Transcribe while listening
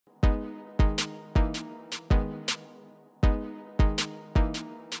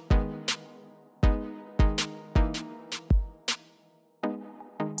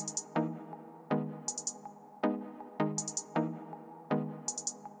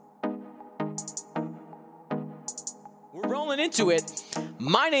rolling into it.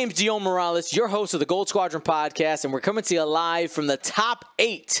 My name's Dion Morales, your host of the Gold Squadron podcast, and we're coming to you live from the top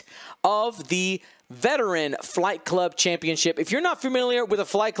 8 of the Veteran Flight Club Championship. If you're not familiar with a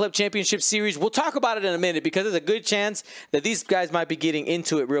Flight Club Championship series, we'll talk about it in a minute because there's a good chance that these guys might be getting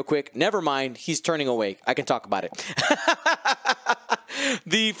into it real quick. Never mind, he's turning away. I can talk about it.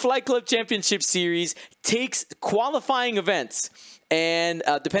 The Flight Club Championship series takes qualifying events and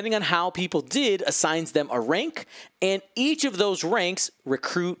depending on how people did, assigns them a rank. And each of those ranks,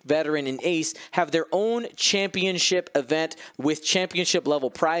 recruit, veteran, and ace, have their own championship event with championship level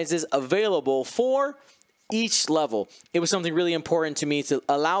prizes available for each level. It was something really important to me to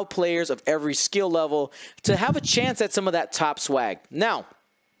allow players of every skill level to have a chance at some of that top swag. Now,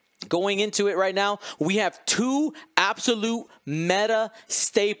 going into it right now, we have 2 absolute meta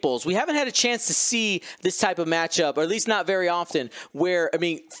staples. We haven't had a chance to see this type of matchup, or at least not very often, where,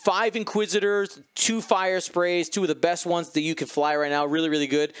 5 Inquisitors, 2 Fire Sprays, 2 of the best ones that you can fly right now. Really, really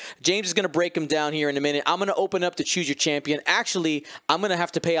good. James is going to break them down here in a minute. I'm going to open up to choose your champion. Actually, I'm going to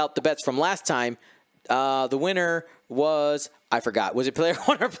have to pay out the bets from last time. The winner was, I forgot. Was it player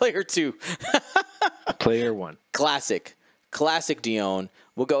 1 or player 2? Player 1. Classic Dion.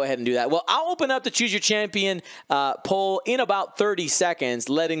 We'll go ahead and do that. Well, I'll open up the Choose Your Champion poll in about 30 seconds,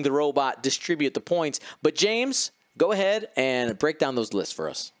 letting the robot distribute the points. But James, go ahead and break down those lists for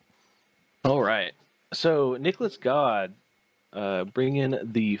us. All right. So Niklas God bring in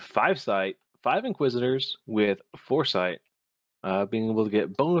the 5-site, 5 Inquisitors with Foresight, being able to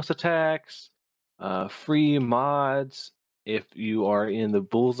get bonus attacks, free mods if you are in the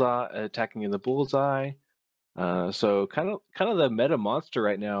bullseye, attacking in the bullseye. So kind of the meta monster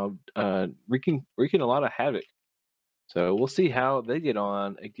right now, wreaking a lot of havoc. So we'll see how they get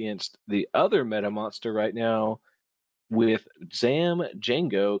on against the other meta monster right now, with Zam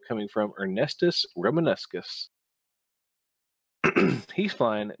Django coming from Ernestas Ramanauskas. He's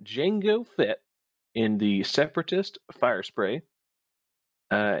flying Django Fett in the Separatist Fire Spray,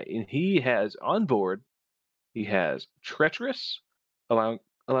 and he has on board. He has Treacherous,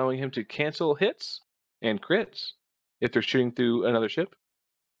 allowing him to cancel hits and crits if they're shooting through another ship.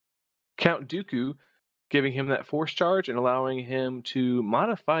 Count Dooku, giving him that force charge and allowing him to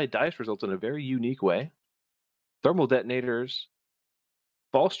modify dice results in a very unique way. Thermal detonators,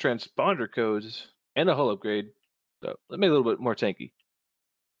 false transponder codes, and a hull upgrade. So let me a little bit more tanky.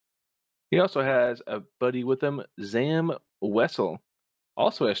 He also has a buddy with him, Zam Wessel.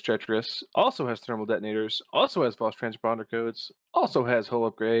 Also has Treacherous, also has thermal detonators, also has false transponder codes, also has hull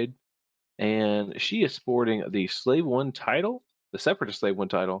upgrade. And she is sporting the Slave 1 title, the Separatist Slave 1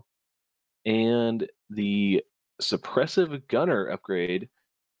 title, and the Suppressive Gunner upgrade,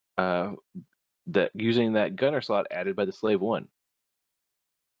 that using that gunner slot added by the Slave 1.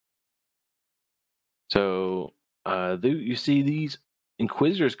 So you see these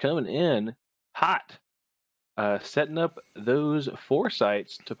Inquisitors coming in hot, setting up those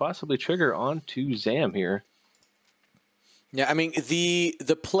foresights to possibly trigger onto Zam here. Yeah,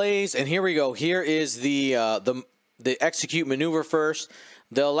 the plays, and here we go. Here is the execute maneuver first.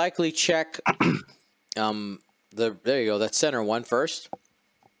 They'll likely check there you go, that center one first.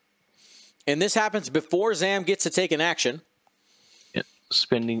 And this happens before Zam gets to take an action. Yeah,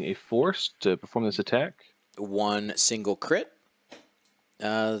 spending a force to perform this attack. 1 single crit.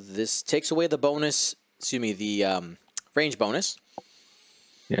 This takes away the bonus, the range bonus.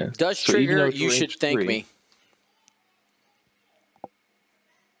 Yeah. Does trigger, you should thank me.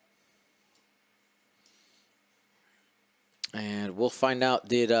 And we'll find out,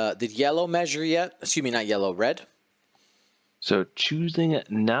 did yellow measure yet? Excuse me, not yellow, red. So choosing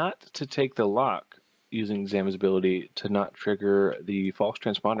not to take the lock, using Zam's ability to not trigger the false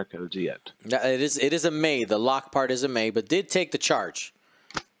transponder codes yet. It is a may. The lock part is a may, but did take the charge.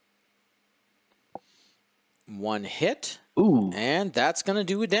 1 hit. Ooh. And that's going to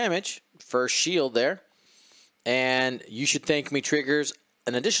do a damage. First shield there. And you should thank me triggers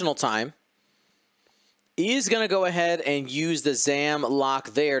an additional time. Is going to go ahead and use the Zam lock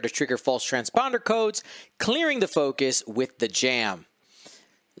there to trigger false transponder codes, clearing the focus with the jam.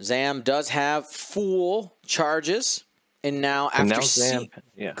 Zam does have full charges, and now after Zam,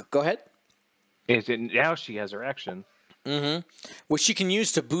 yeah. Go ahead. Now she has her action. Which she can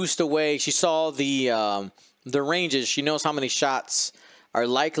use to boost away. She saw the ranges. She knows how many shots are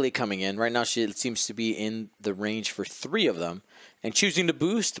likely coming in. Right now, she seems to be in the range for 3 of them. And choosing to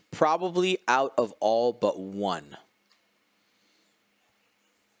boost probably out of all but 1.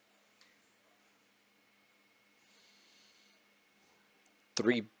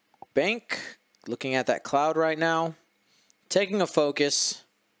 Three bank. Looking at that cloud right now. Taking a focus.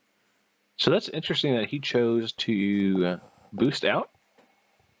 So that's interesting that he chose to boost out.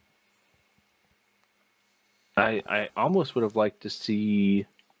 I almost would have liked to see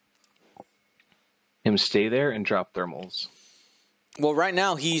him stay there and drop thermals. Well, right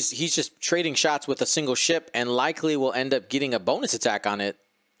now he's just trading shots with a single ship and likely will end up getting a bonus attack on it.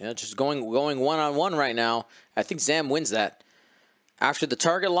 You know, just going one-on-one right now. I think Zam wins that. After the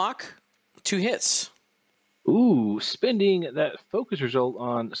target lock, 2 hits. Ooh, spending that focus result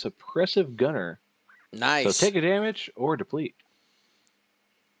on suppressive gunner. Nice. So take a damage or deplete.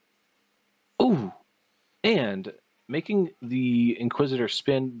 Ooh, and making the Inquisitor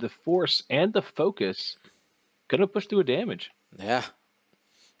spend the force and the focus, gonna push through a damage. Yeah.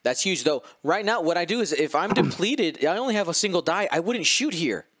 That's huge, though. Right now, what I do is if I'm depleted, I only have a single die, I wouldn't shoot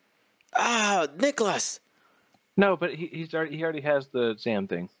here. Ah, Niklas. No, but he already has the Zam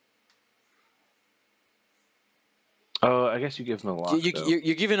thing. Oh, I guess you give him a lock.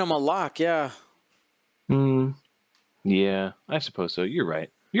 You're giving him a lock, yeah. Yeah, I suppose so. You're right.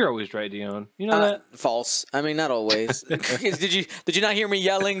 You're always right, Dion. You know that? False. I mean, not always. Did you not hear me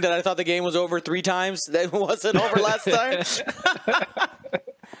yelling that I thought the game was over 3 times? That wasn't over last time?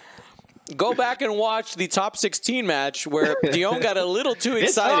 Go back and watch the top 16 match where Dion got a little too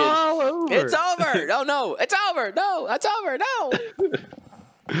excited. It's all over. It's over. Oh, no. It's over. No, it's over. No.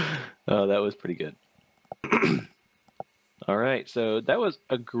 Oh, that was pretty good. All right, so that was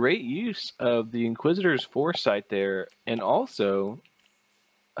a great use of the Inquisitor's foresight there, and also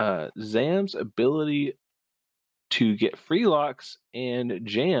Zam's ability to get free locks and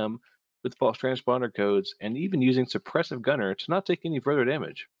jam with false transponder codes, and even using suppressive gunner to not take any further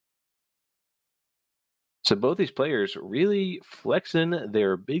damage. So both these players really flexing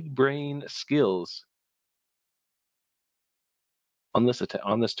their big brain skills on this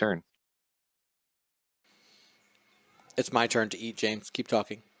turn. It's my turn to eat, James. Keep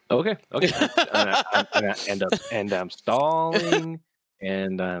talking. Okay. And I'm stalling,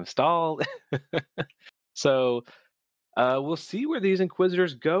 and I'm stalled. So we'll see where these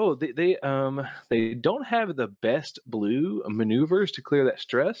Inquisitors go. They don't have the best blue maneuvers to clear that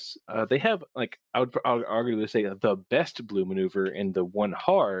stress. They have, like, I would argue to say the best blue maneuver in the 1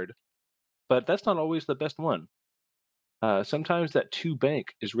 hard, but that's not always the best one. Sometimes that 2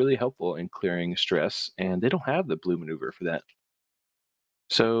 bank is really helpful in clearing stress, and they don't have the blue maneuver for that.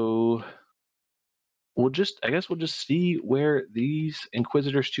 So I guess we'll just see where these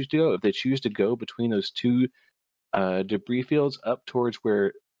Inquisitors choose to go. If they choose to go between those 2 debris fields up towards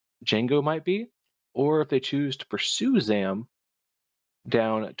where Django might be, or if they choose to pursue Zam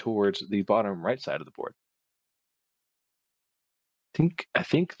down towards the bottom right side of the board. I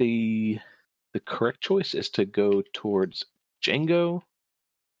think the correct choice is to go towards Django,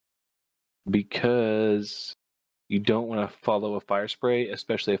 because you don't want to follow a fire spray,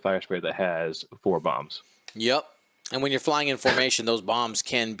 especially a fire spray that has 4 bombs. Yep. And when you're flying in formation, those bombs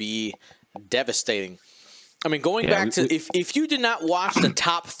can be devastating. I mean, going back to if you did not watch the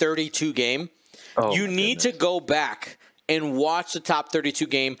top 32 game, you need to go back and watch the top 32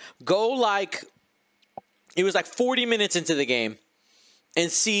 game. Go it was like 40 minutes into the game and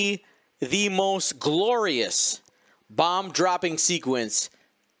see the most glorious bomb dropping sequence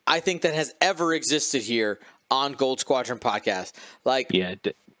I think that has ever existed here on Gold Squadron Podcast.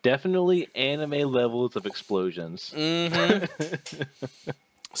 Definitely anime levels of explosions. Mm-hmm.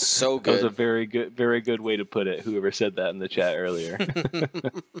 So good. That was a very good way to put it. Whoever said that in the chat earlier.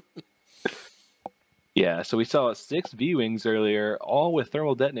 Yeah, so we saw 6 V-Wings earlier, all with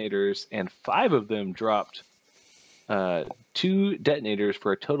thermal detonators, and 5 of them dropped 2 detonators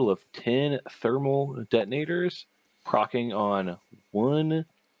for a total of 10 thermal detonators, proccing on 1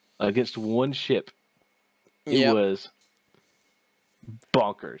 against 1 ship. It was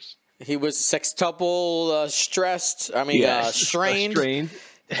bonkers. He was sextuple stressed. I mean, strained.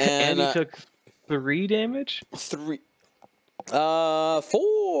 And he took 3 damage? 4,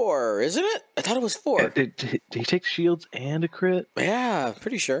 isn't it? I thought it was 4. Did he take shields and a crit? Yeah,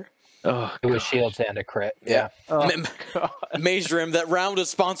 pretty sure. Oh, it was shields and a crit. Yeah. Oh, Maze Rim, that round was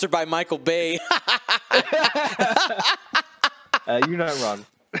sponsored by Michael Bay. You're not wrong.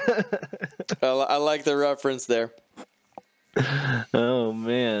 I like the reference there. Oh,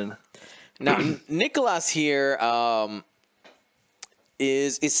 man. Now, Niklas here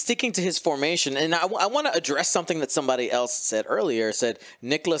is sticking to his formation. And I want to address something that somebody else said earlier. Said,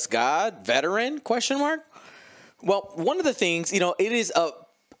 Niklas God, veteran, question mark? Well, one of the things, it is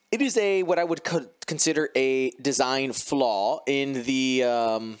a what I would consider a design flaw in the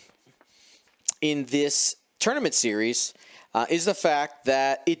in this tournament series is the fact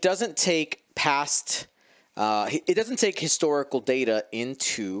that it doesn't take historical data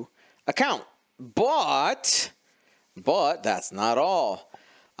into account. But But that's not all.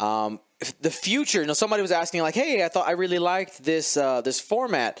 The future. Somebody was asking like, "Hey, I thought I really liked this this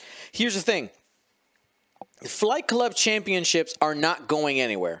format." Here's the thing. Flight Club Championships are not going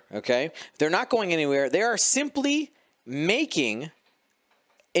anywhere, okay? They're not going anywhere. They are simply making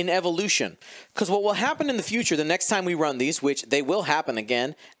an evolution. Because what will happen in the future, the next time we run these, which they will happen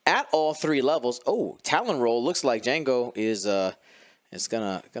again, at all 3 levels. Oh, Talon Roll looks like Django is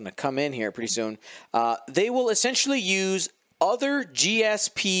gonna come in here pretty soon. They will essentially use other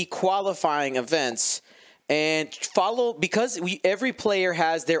GSP qualifying events and follow, because every player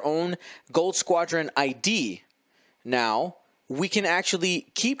has their own Gold Squadron ID. Now, we can actually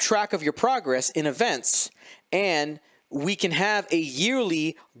keep track of your progress in events, and we can have a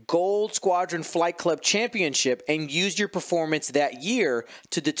yearly Gold Squadron Flight Club Championship and use your performance that year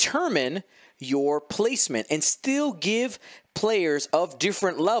to determine your placement and still give players of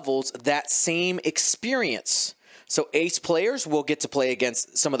different levels that same experience. So ace players will get to play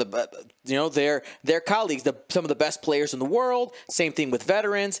against some of the, their colleagues, some of the best players in the world. Same thing with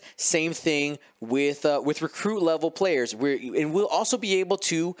veterans. Same thing with recruit level players. And we'll also be able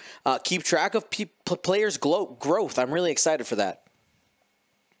to keep track of players' growth. I'm really excited for that.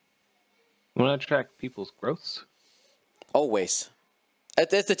 You want to track people's growths? Always.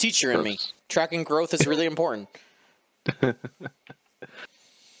 That's the teacher in me. Tracking growth is really important.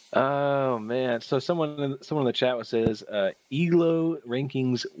 Oh man! So someone in the chat says ELO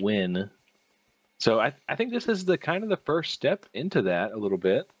rankings win. So I think this is the kind of the first step into that a little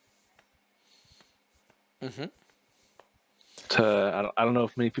bit. Mm-hmm. I don't know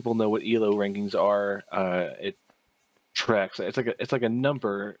if many people know what ELO rankings are. It tracks. It's like a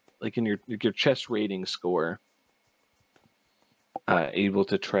number, like in your chess rating score. Able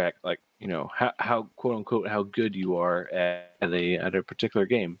to track how quote unquote how good you are at a particular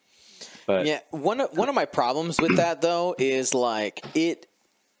game. But yeah, one of my problems with that though is like it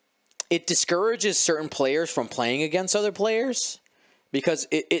discourages certain players from playing against other players, because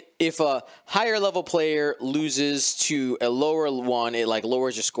if a higher level player loses to a lower one, it like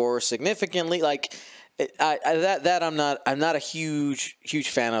lowers your score significantly. Like I'm not a huge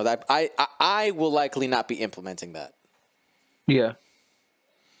fan of that. I will likely not be implementing that. Yeah.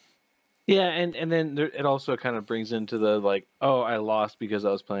 Yeah, and then it also kind of brings into the like, oh, I lost because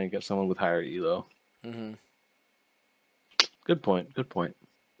I was playing against someone with higher elo. Mm-hmm. Good point. Yep.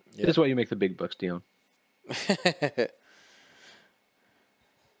 This is why you make the big bucks, Dion.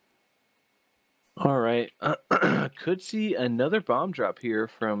 All right. Could see another bomb drop here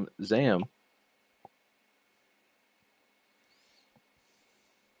from Zam.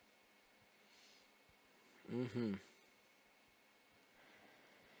 Mm-hmm.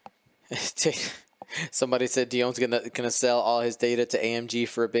 Somebody said Dion's gonna sell all his data to AMG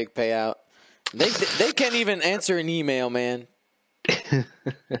for a big payout. They can't even answer an email, man.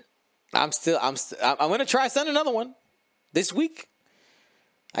 I'm gonna try send another one this week.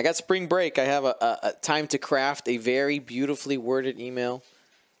 I got spring break. I have a time to craft a very beautifully worded email,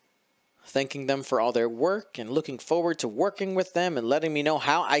 thanking them for all their work and looking forward to working with them and letting me know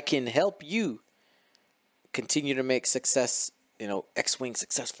how I can help you continue to make success. X-Wing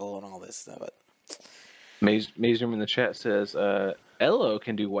successful and all this stuff. Mazeroom in the chat says, Elo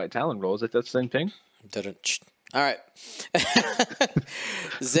can do white talon rolls. Is that the same thing? All right.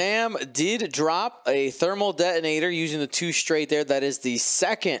 Zam did drop a thermal detonator using the 2 straight there. That is the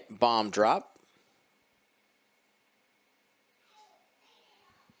second bomb drop.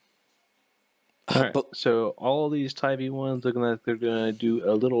 All right. So all these Type V1s looking like they're going to do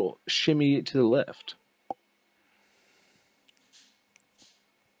a little shimmy to the left.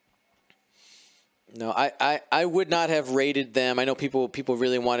 No, I would not have rated them. I know people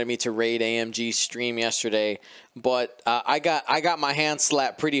really wanted me to raid AMG's stream yesterday, but I got my hand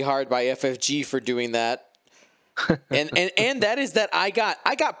slapped pretty hard by FFG for doing that. and that is that I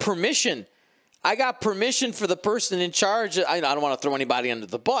got permission. I got permission for the person in charge. I don't want to throw anybody under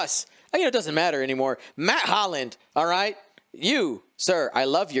the bus. It doesn't matter anymore. Matt Holland, all right? You, sir, I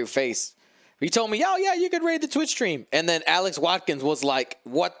love your face. He told me, oh, yeah, you could raid the Twitch stream. And then Alex Watkins was like,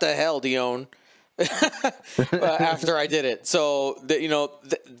 what the hell, Dion? After I did it. So,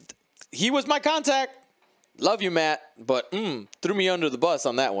 he was my contact. Love you, Matt. But threw me under the bus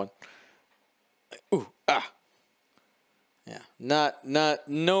on that one. Ooh, ah. Yeah,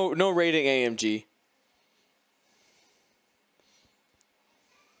 no rating AMG.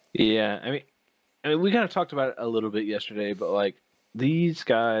 Yeah, I mean, we kind of talked about it a little bit yesterday, but like these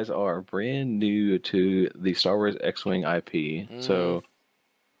guys are brand new to the Star Wars X-Wing IP, so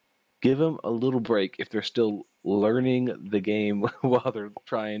give them a little break if they're still learning the game while they're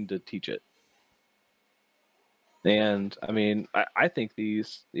trying to teach it. And I mean, I think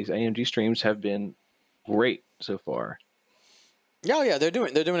these AMG streams have been great so far. Yeah, they're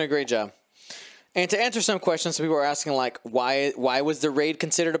doing a great job. And to answer some questions, people were asking like, why was the raid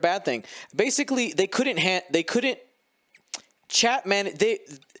considered a bad thing? Basically, they couldn't chat the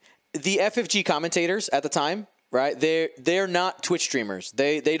FFG commentators at the time, right? They're not Twitch streamers.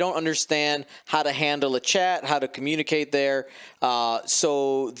 They don't understand how to handle a chat, how to communicate there.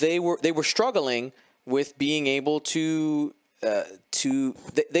 So they were struggling with being able to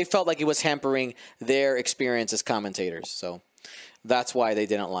they felt like it was hampering their experience as commentators. So that's why they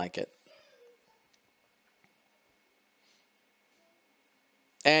didn't like it.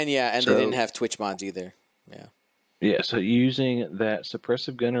 And they didn't have Twitch mods either. Yeah. Yeah, so using that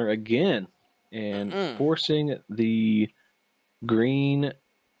suppressive gunner again and forcing the green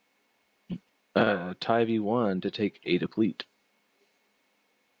TIE V1 to take a deplete.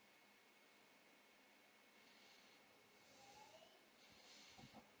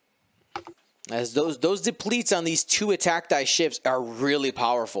 As those depletes on these 2 attack die ships are really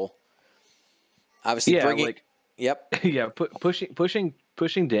powerful. Obviously, yep. Yeah, pushing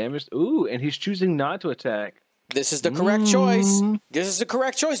damage. Ooh, and he's choosing not to attack. This is the correct choice. This is the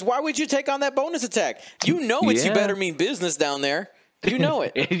correct choice. Why would you take on that bonus attack? You know it's you better mean business down there. You know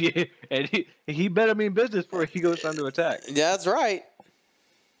it. and he better mean business before he goes on to attack. That's right.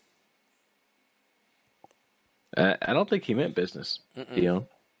 I don't think he meant business. Dion.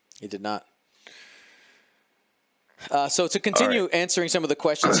 He did not. So to continue answering some of the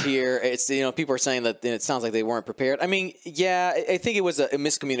questions here, it's people are saying that it sounds like they weren't prepared. I mean, yeah, I think it was a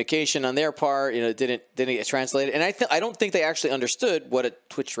miscommunication on their part. It didn't get translated, and I don't think they actually understood what a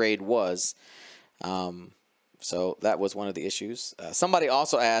Twitch raid was. So that was one of the issues. Somebody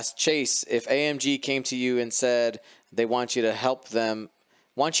also asked Chase if AMG came to you and said they want you to help them,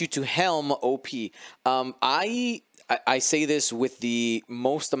 want you to helm OP. I say this with the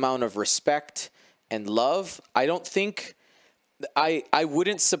most amount of respect and love. I don't think I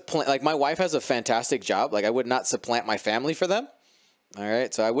wouldn't supplant, like, my wife has a fantastic job. Like, I would not supplant my family for them. All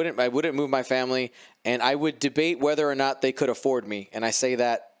right. So I wouldn't move my family, and I would debate whether or not they could afford me. And I say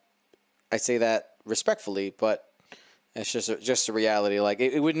that respectfully, but it's just a reality. Like,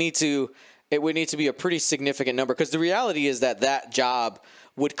 it would need to be a pretty significant number, because the reality is that job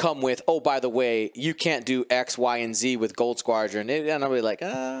would come with, oh, by the way, you can't do X, Y, and Z with Gold Squadron. And I'll be like,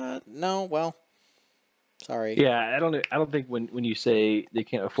 no, well, sorry. Yeah, I don't think when you say they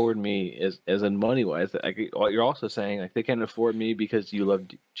can't afford me as in money wise, you're also saying like they can't afford me because you love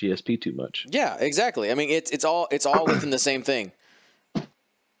GSP too much. Yeah, exactly. I mean, it's all within the same thing.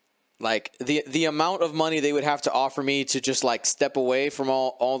 Like the amount of money they would have to offer me to just like step away from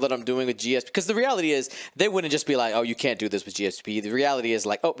all that I'm doing with GSP, because the reality is they wouldn't just be like, oh, you can't do this with GSP. The reality is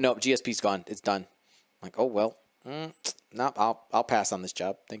like, oh no, GSP's gone, it's done. I'm like, oh well, no, I'll pass on this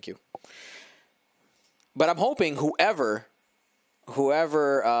job. Thank you. But I'm hoping whoever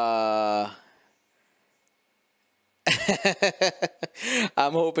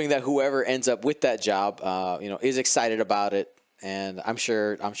I'm hoping that whoever ends up with that job, is excited about it, and I'm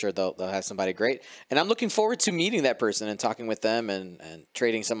sure they'll have somebody great. And I'm looking forward to meeting that person and talking with them and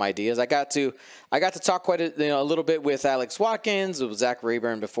trading some ideas. I got to talk quite a little bit with Alex Watkins, with Zach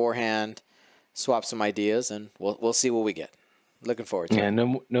Rayburn beforehand, swap some ideas, and we'll see what we get. Looking forward to it. Yeah,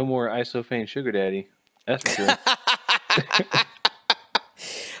 no more isofane sugar daddy. That's for sure.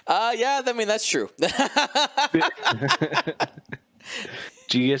 Yeah, I mean, that's true.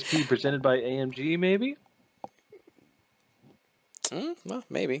 GSP presented by AMG, maybe? Well,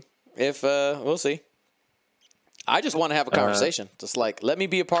 maybe. If we'll see. I just want to have a conversation. Just like, let me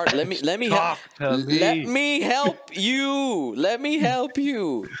be a part. Let me help you. Let me help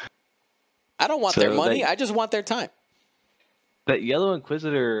you. I don't want their money. I just want their time. That Yellow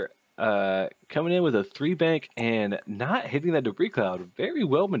Inquisitor coming in with a 3-bank and not hitting that debris cloud. Very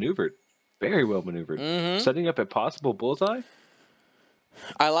well maneuvered. Very well maneuvered. Setting up a possible bullseye.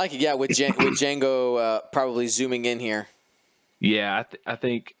 I like it. Yeah, with Django probably zooming in here. Yeah, I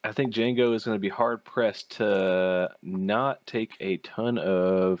think Django is going to be hard pressed to not take a ton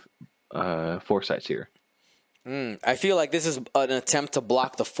of foresights here. I feel like this is an attempt to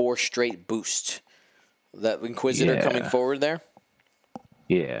block the 4 straight boost. That Inquisitor coming forward there.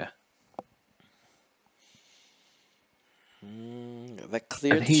 Yeah. That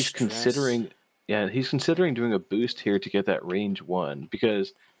cleared. And he's considering doing a boost here to get that range 1,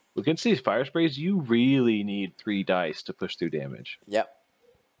 because against these fire sprays, you really need 3 dice to push through damage. Yep.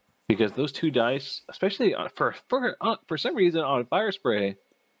 Because those 2 dice, especially for some reason on a fire spray,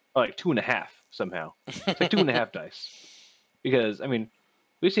 are like 2.5 somehow. It's like 2.5 dice. Because I mean,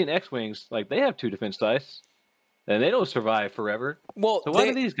 we've seen X-wings, like they have 2 defense dice. and they don't survive forever. Well, so what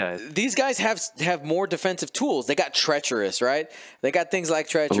are these guys? These guys have more defensive tools. They got treacherous, right? They got things like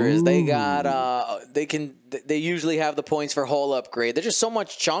treacherous. Ooh. They got they usually have the points for hull upgrade. They're just so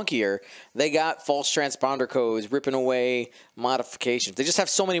much chunkier. They got false transponder codes, ripping away modifications. They just have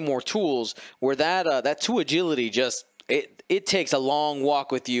so many more tools. Where that 2 agility just it takes a long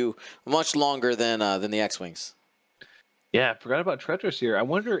walk with you, much longer than the X-Wings. Yeah, I forgot about treacherous here. I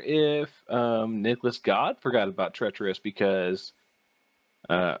wonder if Niklas God forgot about treacherous because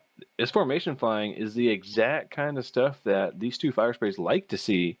his formation flying is the exact kind of stuff that these 2 fire sprays like to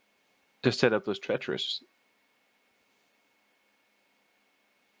see to set up those treacherous.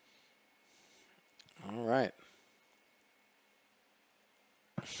 All right.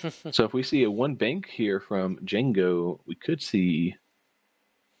 So if we see a 1 bank here from Django, we could see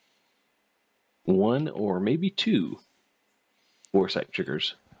 1 or maybe 2 foresight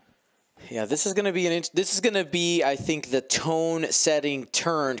triggers. Yeah, this is going to be I think the tone-setting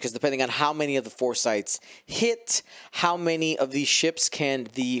turn, because depending on how many of the foresights hit, how many of these ships can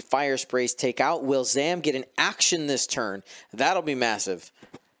the fire sprays take out? Will Zam get an action this turn? That'll be massive.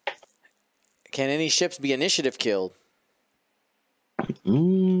 Can any ships be initiative killed?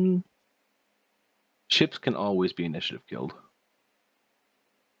 Ships can always be initiative killed.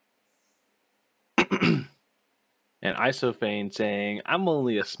 And Isofane saying, I'm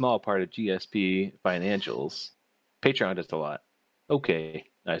only a small part of GSP financials. Patreon does a lot. Okay,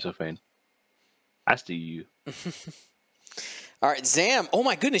 Isofane. I see you. All right, Zam. Oh,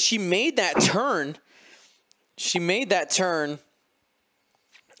 my goodness. She made that turn.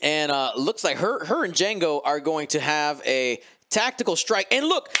 And looks like her and Django are going to have a tactical strike. And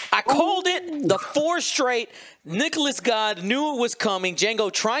look, I called it the 4 straight. Niklas God knew it was coming.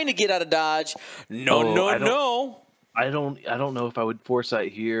 Django trying to get out of dodge. No. I don't know if I would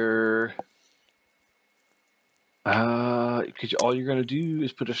foresight here. Because all you're gonna do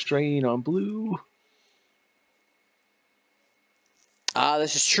is put a strain on blue.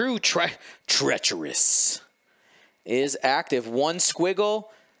 This is true. Treacherous is active. 1 squiggle,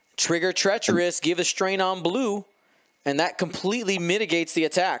 trigger treacherous, give a strain on blue, and that completely mitigates the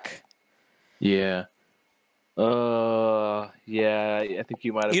attack. Yeah. Yeah, I think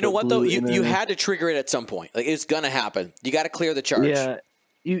you might have. You know what though? You had to trigger it at some point. Like, it's gonna happen. You got to clear the charge. Yeah,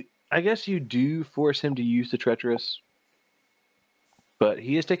 I guess you do force him to use the treacherous, but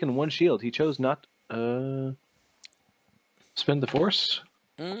he has taken 1 shield. He chose not spend the force.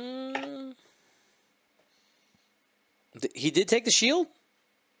 He did take the shield.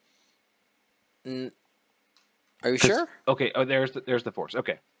 Are you sure? Okay. Oh, there's the force.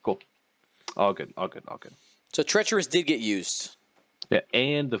 Okay, cool. All good. So treacherous did get used. Yeah,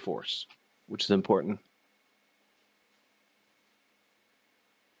 and the force, which is important.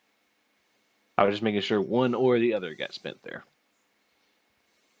 I was just making sure one or the other got spent there.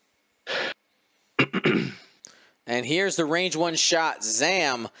 And here's the range 1 shot.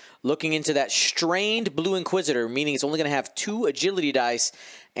 Zam looking into that strained Blue Inquisitor, meaning it's only going to have 2 agility dice.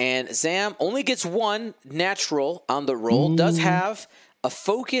 And Zam only gets 1 natural on the roll. Does have a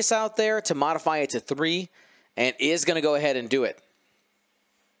focus out there to modify it to 3. And is going to go ahead and do it.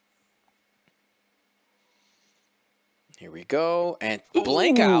 Here we go. And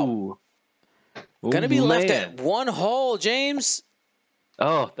blank out. Going to be left at 1 hull, James.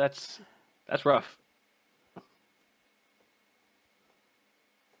 Oh, that's rough.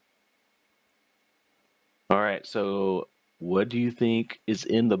 All right, so what do you think is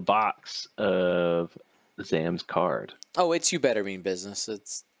in the box of Zam's card? Oh, it's You Better Mean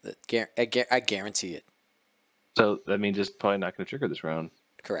Business. I guarantee it. So that means it's probably not going to trigger this round.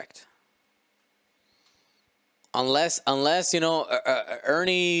 Correct. Unless you know,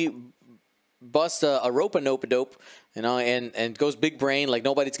 Ernie busts a rope-a-nope-a-dope, you know, and goes big brain like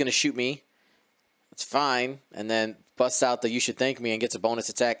nobody's going to shoot me. It's fine. And then busts out the You Should Thank Me and gets a bonus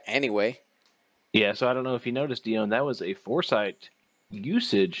attack anyway. Yeah, so I don't know if you noticed, Dion, that was a foresight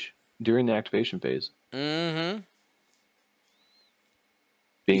usage during the activation phase. Mm-hmm.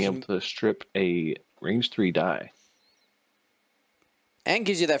 Being able to strip a range 3 die. And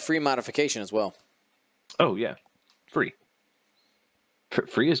gives you that free modification as well. Oh, yeah. Free.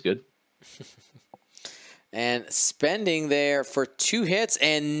 Free is good. And spending there for 2 hits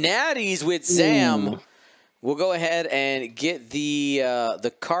and natties with Zam. Ooh. We'll go ahead and get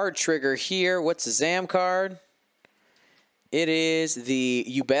the card trigger here. What's the Zam card? It is the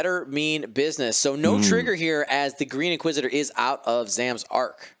You Better Mean Business. So no trigger here as the Green Inquisitor is out of Zam's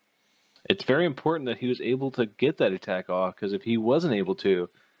arc. It's very important that he was able to get that attack off, because if he wasn't able to,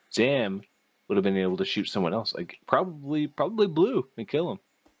 Zam would have been able to shoot someone else, like probably blue, and kill him.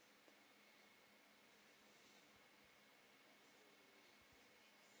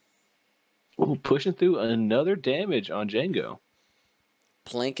 Oh, pushing through another damage on Django.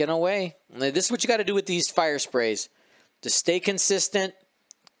 Plinking away. This is what you got to do with these fire sprays. To stay consistent,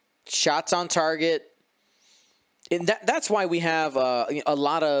 shots on target. And that's why we have a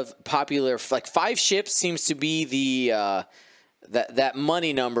lot of popular, like 5 ships seems to be the that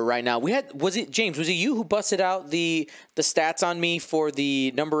money number right now. Was it James? Was it you who busted out the stats on me for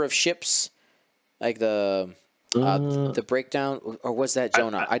the number of ships, like the breakdown, or was that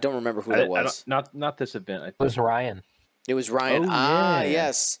Jonah? I don't remember who that was. Not this event. I think. It was Ryan. It was Ryan. Oh, yeah.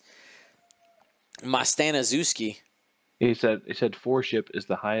 Yes. Mastana Zuski. He said 4 ship is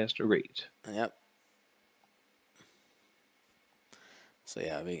the highest rate. Yep. So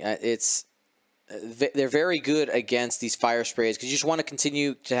yeah, I mean, they're very good against these fire sprays because you just want to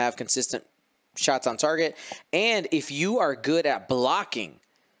continue to have consistent shots on target. And if you are good at blocking,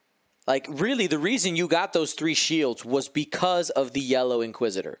 like really the reason you got those 3 shields was because of the Yellow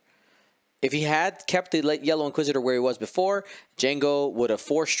Inquisitor. If he had kept the Yellow Inquisitor where he was before, Django would have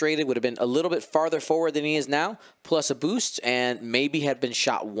 4-straighted, would have been a little bit farther forward than he is now, plus a boost, and maybe had been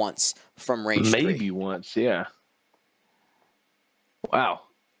shot once from range 3. Maybe once, yeah. Wow.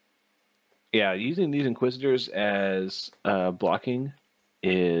 Yeah, using these Inquisitors as blocking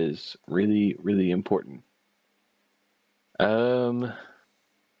is really, really important. I don't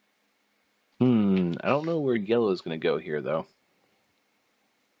know where Yellow is going to go here, though.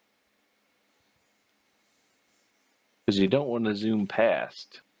 Because you don't want to zoom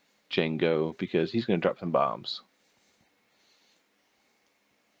past Django because he's going to drop some bombs.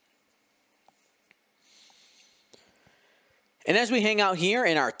 And as we hang out here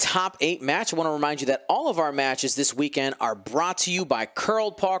in our top 8 match, I want to remind you that all of our matches this weekend are brought to you by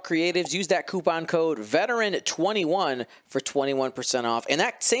Curled Paw Creatives. Use that coupon code VETERAN21 for 21% off. And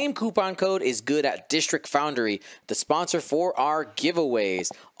that same coupon code is good at District Foundry, the sponsor for our giveaways.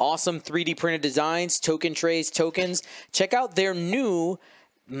 Awesome 3D printed designs, token trays, tokens. Check out their new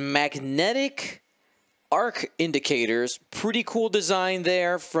magnetic arc indicators. Pretty cool design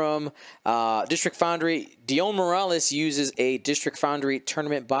there from District Foundry. Dion Morales uses a District Foundry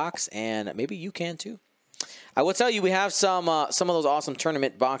tournament box, and maybe you can too. I will tell you, we have some of those awesome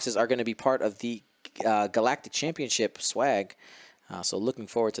tournament boxes are going to be part of the Galactic Championship swag. So looking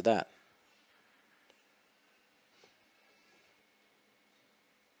forward to that.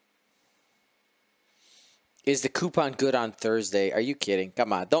 Is the coupon good on Thursday? Are you kidding?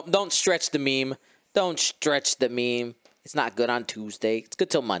 Come on, don't stretch the meme. Don't stretch the meme. It's not good on Tuesday. It's good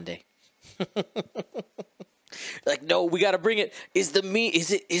till Monday. Like, no, we got to bring it. Is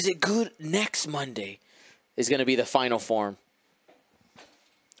it good next Monday? Is going to be the final form.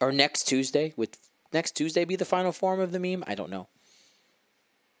 Or next Tuesday? Would next Tuesday be the final form of the meme? I don't know.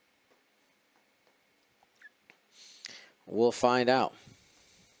 We'll find out.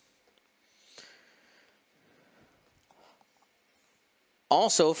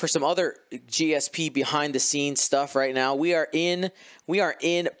 Also, for some other GSP behind the scenes stuff right now, we are in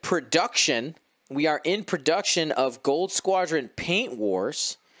production. We are in production of Gold Squadron Paint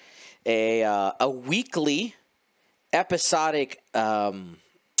Wars, a weekly episodic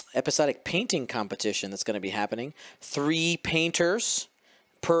painting competition that's going to be happening. 3 painters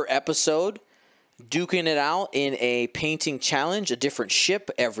per episode, duking it out in a painting challenge, a different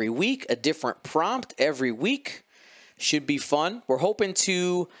ship every week, a different prompt every week. Should be fun. We're hoping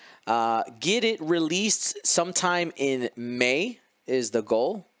to get it released sometime in May is the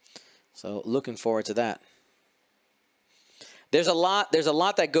goal. So looking forward to that. There's a lot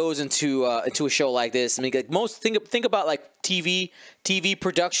that goes into a show like this. I mean, like think about like TV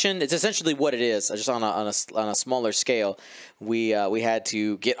production. It's essentially what it is, just on a smaller scale. We had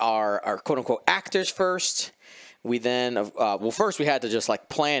to get our quote unquote actors first. We then first we had to just like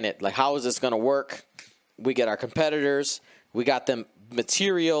plan it. Like, how is this going to work? We get our competitors. We got them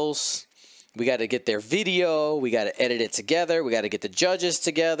materials. We got to get their video. We got to edit it together. We got to get the judges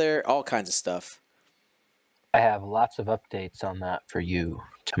together. All kinds of stuff. I have lots of updates on that for you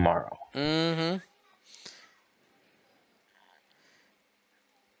tomorrow. Mm-hmm.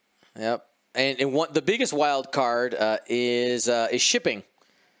 Yep. And the biggest wild card is shipping.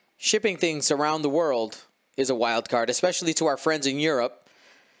 Shipping things around the world is a wild card, especially to our friends in Europe.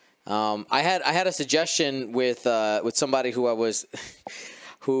 I had a suggestion with somebody who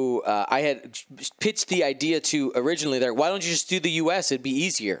I had pitched the idea to originally there. Why don't you just do the U.S.? It'd be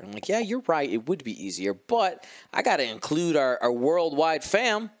easier. I'm like, yeah, you're right. It would be easier. But I got to include our worldwide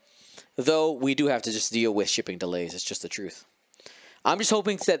fam, though we do have to just deal with shipping delays. It's just the truth. I'm just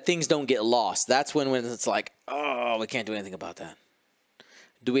hoping that things don't get lost. That's when it's like, oh, we can't do anything about that.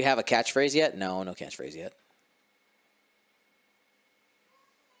 Do we have a catchphrase yet? No catchphrase yet.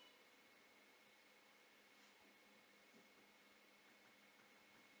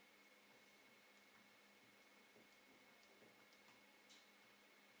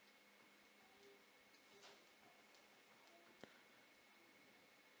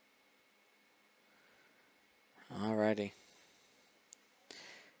 Alrighty.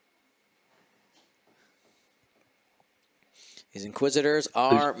 These Inquisitors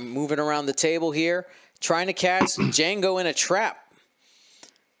are moving around the table here, trying to catch Django in a trap.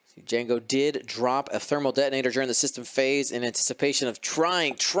 Django did drop a thermal detonator during the system phase in anticipation of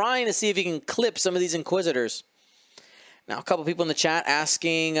trying to see if he can clip some of these Inquisitors. Now, a couple people in the chat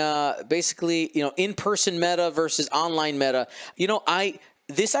asking, basically, in-person meta versus online meta. I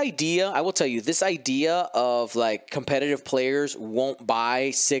will tell you, this idea of like competitive players won't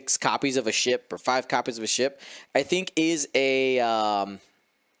buy 6 copies of a ship or 5 copies of a ship, I think is a,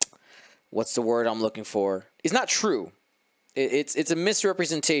 what's the word I'm looking for? It's not true. It's a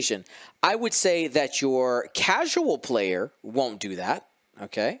misrepresentation. I would say that your casual player won't do that,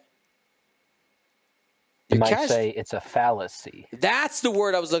 okay? You might say it's a fallacy. That's the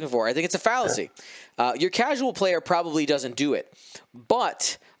word I was looking for. I think it's a fallacy. Your casual player probably doesn't do it.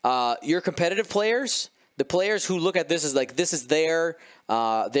 But your competitive players, the players who look at this as like this is their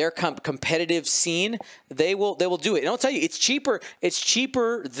competitive scene, they will do it. And I'll tell you, it's cheaper. It's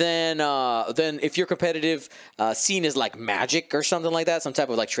cheaper than if your competitive scene is like Magic or something like that, some type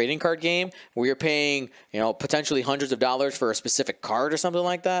of like trading card game where you're paying potentially hundreds of dollars for a specific card or something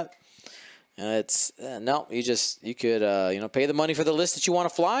like that. It's no, you could pay the money for the list that you want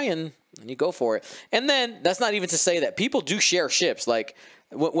to fly and you go for it. And then that's not even to say that people do share ships. Like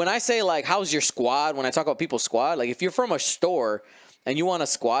when I say like how's your squad, when I talk about people's squad, like if you're from a store and you want a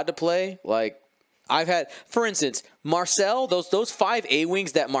squad to play, like I've had, for instance, Marcel, those 5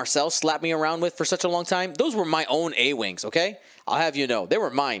 A-wings that Marcel slapped me around with for such a long time, those were my own A-wings. Okay, I'll have you know they were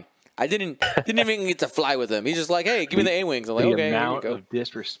mine. I didn't even get to fly with him. He's just like, hey, give me the A-wings. I'm like, okay, here you go. Of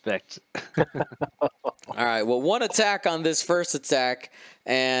disrespect. All right, well, 1 attack on this first attack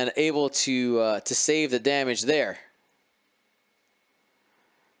and able to save the damage there.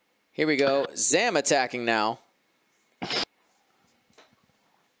 Here we go. Zam attacking now.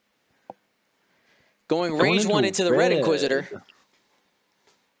 Going range 1 into the Red Inquisitor.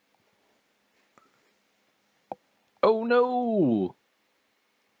 Oh, no.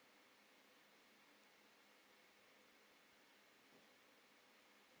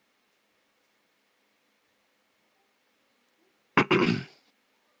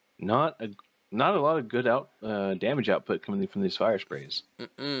 Not a lot of good damage output coming from these fire sprays.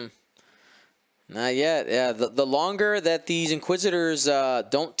 Not yet. Yeah, the longer that these Inquisitors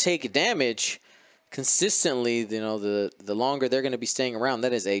don't take damage consistently, the longer they're going to be staying around.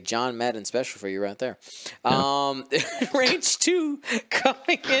 That is a John Madden special for you right there. Range 2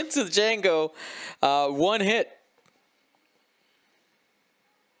 coming into Django. 1 hit.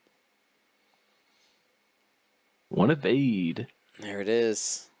 One evade. There it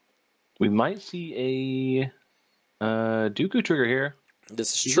is. We might see a Dooku trigger here.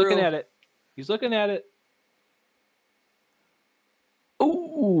 This is He's true. Looking at it. He's looking at it.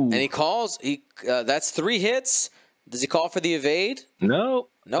 Ooh. And he calls. That's 3 hits. Does he call for the evade? No.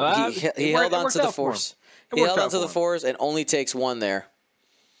 Nope. He held on to the force. He held on to the force and only takes 1 there.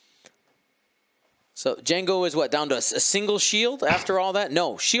 So Django is what, down to a single shield after all that?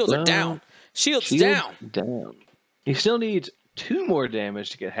 No, shields are down. Shields down. He still needs 2 more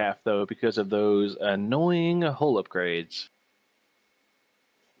damage to get half, though, because of those annoying hull upgrades.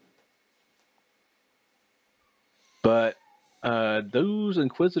 But those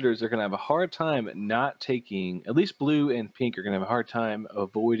Inquisitors are going to have a hard time not taking, at least blue and pink are going to have a hard time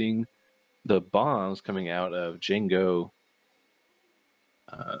avoiding the bombs coming out of Django,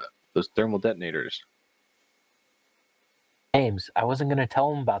 those thermal detonators. James, I wasn't going to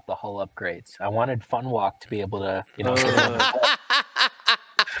tell him about the hull upgrades. I wanted Funwalk to be able to,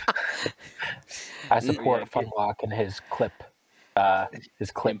 I support Funwalk and his clip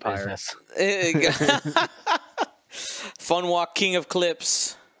Empire. business. Funwalk, king of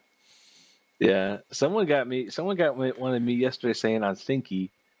clips. Yeah, someone got one of me yesterday saying I'm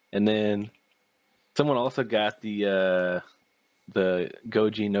stinky, and then someone also got the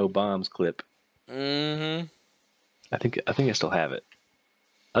Goji no bombs clip. Mm-hmm. I think I still have it.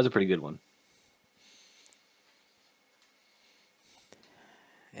 That was a pretty good one.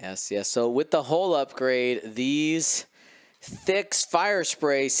 Yes. So with the hull upgrade, these Thick's fire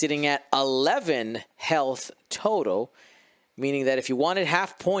spray sitting at 11 health total, meaning that if you wanted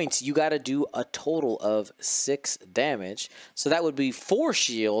half points, you got to do a total of 6 damage. So that would be 4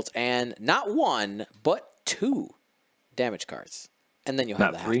 shields and not 1, but 2 damage cards. And then you'll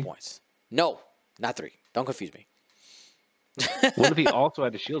have the half points. No, not 3. Don't confuse me. What if he also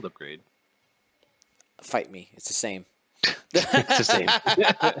had a shield upgrade? Fight me. It's the same. It's the same.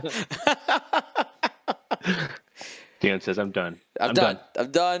 Dan says, I'm done. I'm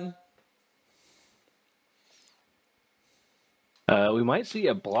done. We might see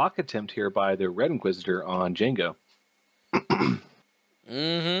a block attempt here by the Red Inquisitor on Django.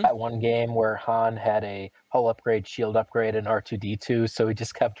 That one game where Han had a hull upgrade, shield upgrade, and R2-D2, so he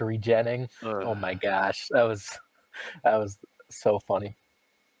just kept regenning. Oh my gosh, that was so funny.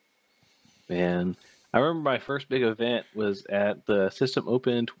 Man, I remember my first big event was at the System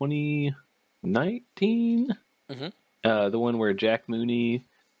Open 2019. The one where Jack Mooney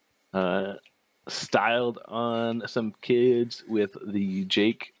styled on some kids with the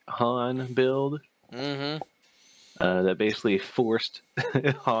Jake Han build. That basically forced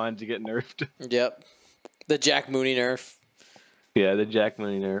Han to get nerfed. Yep. The Jack Mooney nerf. Yeah, the Jack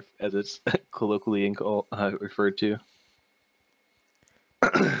Mooney nerf, as it's colloquially referred to.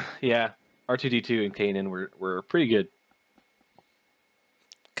 Yeah, R2-D2 and Kanan were pretty good.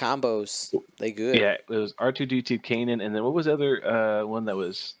 Combos. They good. Yeah, it was R2-D2 Kanan, and then what was the other one that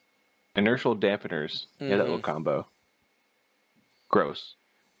was inertial dampeners? Yeah, that little combo. Gross.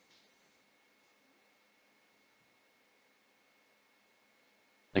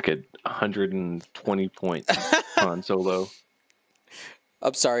 Like a 120 point on Solo.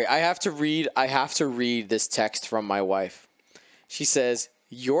 I'm sorry. I have to read this text from my wife. She says,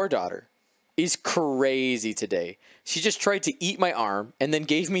 "Your daughter is crazy today. She just tried to eat my arm and then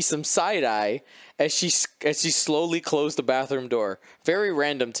gave me some side eye as she slowly closed the bathroom door. Very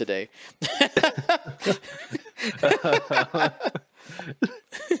random today."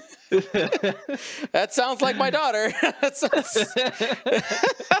 That sounds like my daughter.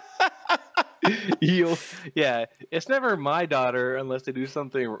 Yeah, it's never my daughter unless they do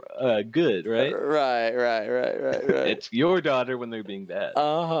something good, right? Right. It's your daughter when they're being bad.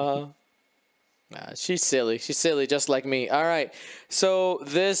 Nah, she's silly. She's silly just like me. All right. So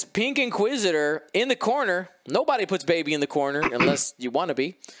this Pink Inquisitor in the corner. Nobody puts baby in the corner unless you want to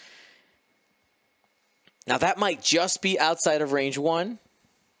be. Now that might just be outside of range 1.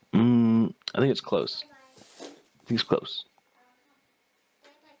 I think it's close.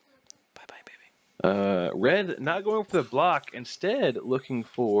 Bye-bye, baby. Red not going for the block, instead looking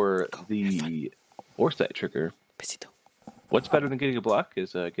for the Foresight trigger. Besito. What's better than getting a block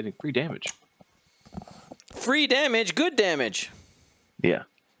is getting free damage. Free damage, good damage. Yeah.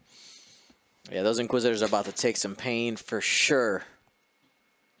 Yeah, those Inquisitors are about to take some pain for sure.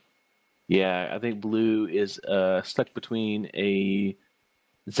 Yeah, I think blue is stuck between a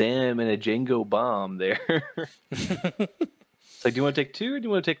Zam and a Django bomb there. It's like, do you want to take 2 or do you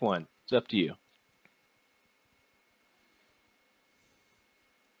want to take 1? It's up to you.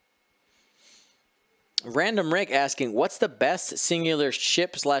 Random Rick asking, what's the best singular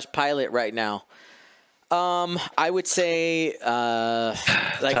ship / pilot right now? I would say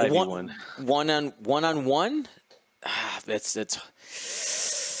like one on one.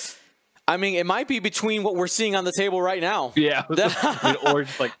 It's. I mean, it might be between what we're seeing on the table right now. Yeah, or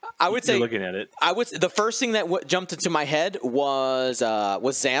just like I would say looking at it. The first thing that jumped into my head was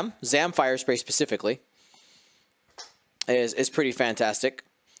Zam Fire Spray specifically. Is pretty fantastic.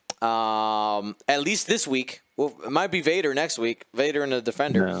 At least this week. Well, it might be Vader next week. Vader and the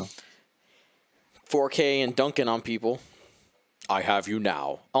Defender. No. 4K and dunking on people. I have you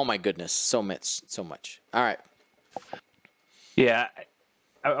now. Oh my goodness, so much. All right. Yeah,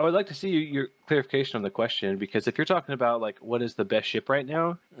 I would like to see your clarification on the question, because if you're talking about like what is the best ship right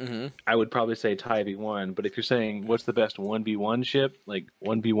now, I would probably say TIE V1. But if you're saying what's the best 1v1 ship, like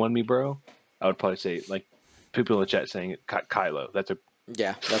 1v1 me, bro, I would probably say like people in the chat saying Kylo. That's a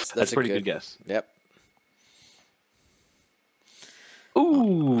pretty good guess. Yep.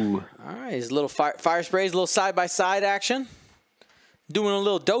 Ooh. All right, his little fire sprays, a little side-by-side action. Doing a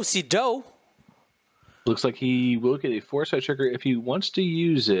little do-si-do. Looks like he will get a Foresight trigger. If he wants to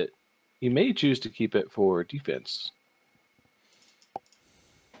use it, he may choose to keep it for defense.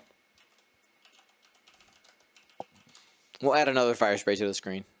 We'll add another fire spray to the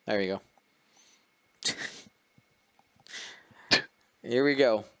screen. There you go. Here we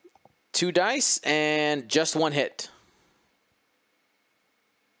go. 2 dice and just 1 hit.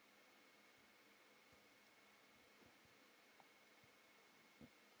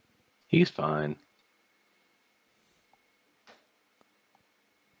 He's fine.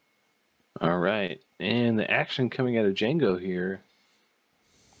 All right. And the action coming out of Django here.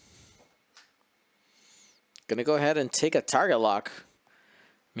 Gonna go ahead and take a target lock.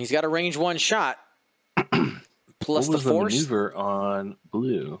 He's got a range 1 shot. Plus what was the force. The maneuver on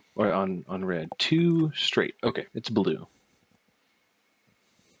blue or on red? 2 straight. Okay, it's blue.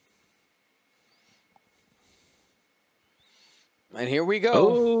 And here we go.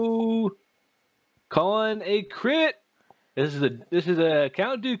 Oh, calling a crit. This is a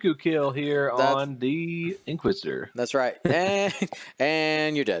Count Dooku kill here on the Inquisitor. That's right.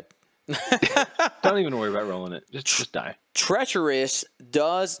 And you're dead. Don't even worry about rolling it. Just die. Treacherous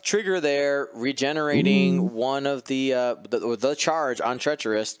does trigger there, regenerating one of the charge on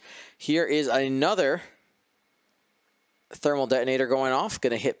Treacherous. Here is another thermal detonator going off.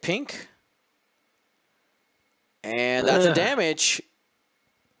 Going to hit pink. And that's a damage.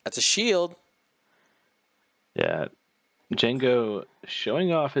 That's a shield. Yeah. Jango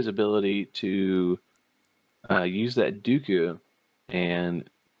showing off his ability to use that Dooku and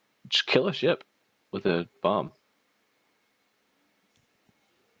just kill a ship with a bomb.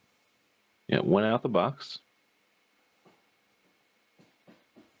 Yeah, one out the box.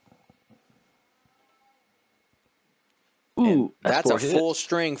 Ooh, that's a hits. full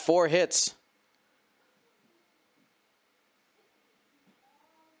string, 4 hits.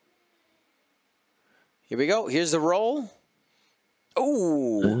 Here we go. Here's the roll.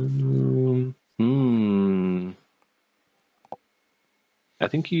 Ooh. I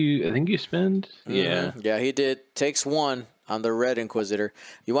think you spend. Yeah. Yeah, he did. Takes 1 on the Red Inquisitor.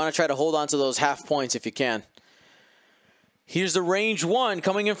 You want to try to hold on to those half points if you can. Here's the range 1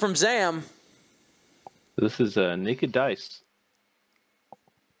 coming in from Zam. This is naked dice.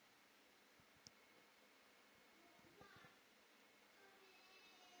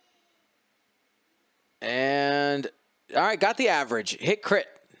 And all right, got the average. Hit crit.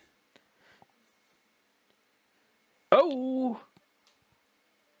 Oh.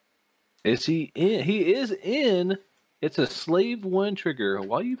 Is he in? He is in. It's a slave 1 trigger.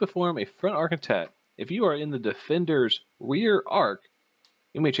 While you perform a front arc attack, if you are in the defender's rear arc,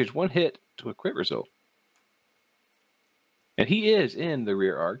 you may change 1 hit to a crit result. And he is in the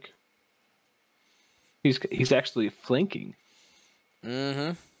rear arc. He's actually flanking.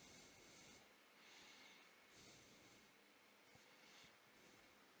 Mm-hmm.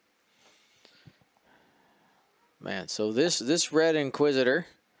 Man, so this Red Inquisitor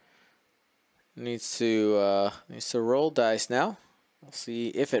needs to roll dice now. We'll see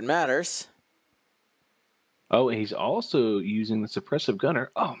if it matters. Oh, and he's also using the suppressive gunner.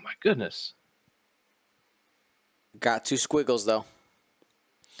 Oh my goodness. Got 2 squiggles though.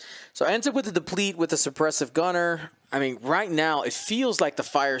 So ends up with the deplete with the suppressive gunner. I mean, right now it feels like the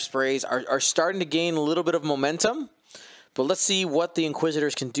fire sprays are starting to gain a little bit of momentum. But let's see what the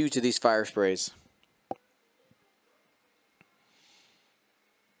Inquisitors can do to these fire sprays.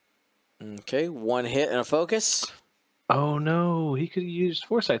 Okay, 1 hit and a focus. Oh no, he could have used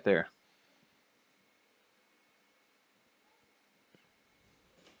foresight there.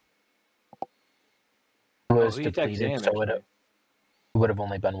 It was depleted, so it would have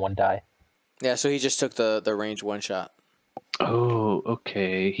only been 1 die. Yeah, so he just took the range 1 shot. Oh,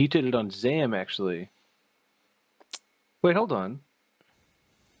 okay. He did it on Zam, actually. Wait, hold on.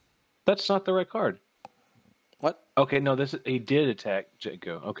 That's not the right card. What? Okay, no, he did attack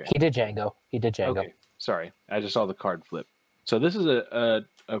Jango. Okay. He did Jango. Okay, sorry. I just saw the card flip. So this is a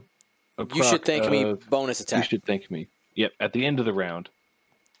you should thank me bonus attack. You should thank me. Yep, at the end of the round.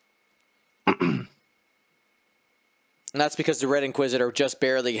 And that's because the Red Inquisitor just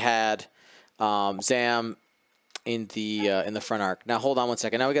barely had Zam in the front arc. Now hold on 1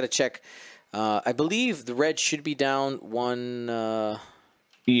 second. Now we got to check. I believe the Red should be down 1.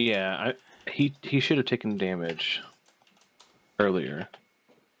 Yeah, he should have taken damage earlier.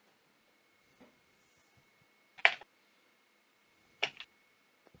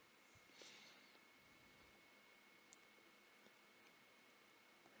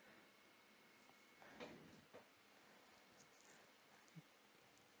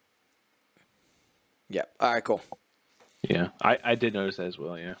 Yep. All right, cool. Yeah, I did notice that as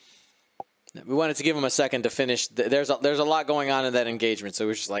well, yeah. We wanted to give him a second to finish. There's a lot going on in that engagement, so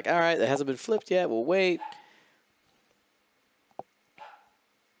we're just like, all right, it hasn't been flipped yet. We'll wait.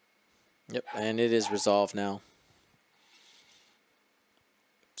 Yep, and it is resolved now.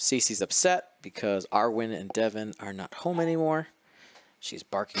 Cece's upset because Arwen and Devin are not home anymore. She's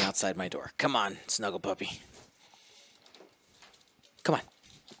barking outside my door. Come on, snuggle puppy. Come on.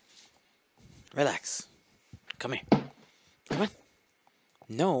 Relax. Come here. Come on.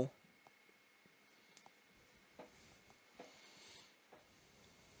 No.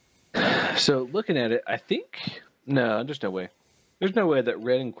 So looking at it, I think no, there's no way. There's no way that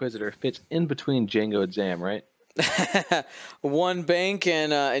Red Inquisitor fits in between Jango and Zam, right? 1 bank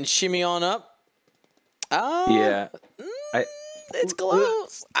and shimmy on up. Yeah. It's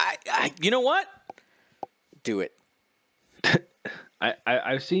close. You know what? Do it.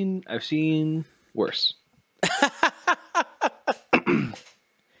 I've seen worse. I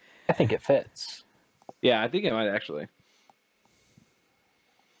think it fits. Yeah, I think it might actually.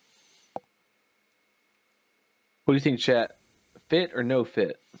 What do you think, chat? Fit or no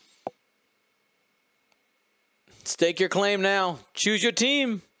fit? Stake your claim now. Choose your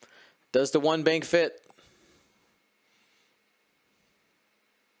team. Does the one bank fit?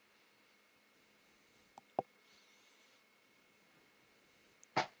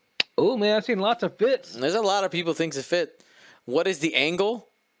 Oh man, I've seen lots of fits. There's a lot of people thinks it fit. What is the angle?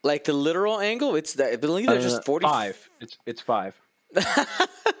 Like the literal angle? It's that I believe they're just 5. It's 5.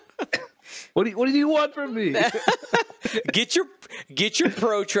 What do you want from me? Get your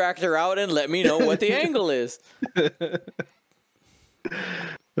protractor out and let me know what the angle is.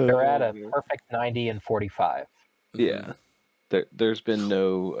 They're at a perfect 90 and 45. Yeah. There's been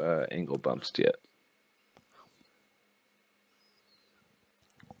no angle bumps yet.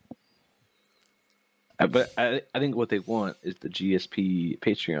 But I think what they want is the GSP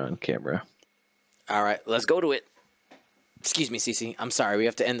Patreon camera. All right, let's go to it. Excuse me, Cece. I'm sorry. We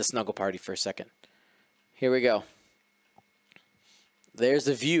have to end the snuggle party for a second. Here we go. There's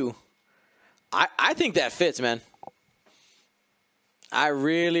the view. I think that fits, man. I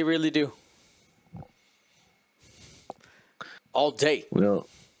really, really do. All day. Well,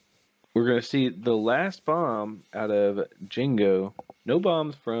 we're going to see the last bomb out of Django. No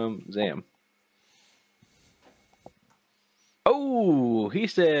bombs from Zam. Oh, he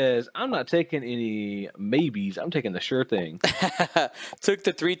says, I'm not taking any maybes. I'm taking the sure thing. Took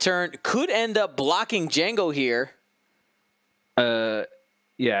the 3-turn. Could end up blocking Django here.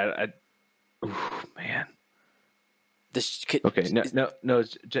 Yeah. Man. Okay, no.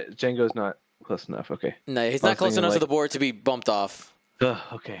 Django's not close enough. Okay. No, he's not close enough to the board to be bumped off.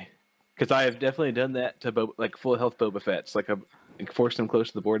 Okay. Because I have definitely done that to full health Boba Fett's. Like, I forced him close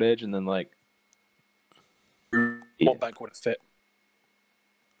to the board edge and then, like... What bank would it fit?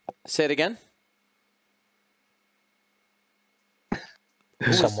 Say it again.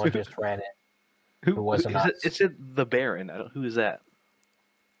 Someone just ran it. Who wasn't us? It said the Baron. Who is that?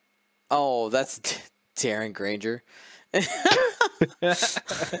 Oh, that's Darren Granger.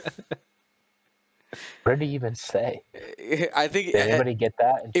 What did he even say? I think. Did anybody get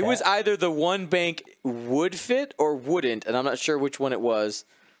that? It was either the one bank would fit or wouldn't, and I'm not sure which one it was.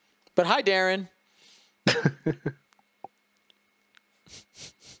 But hi, Darren.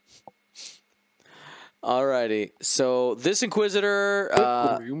 Alrighty, so this Inquisitor,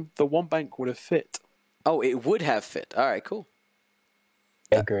 the one bank would have fit. Oh, it would have fit. All right, cool.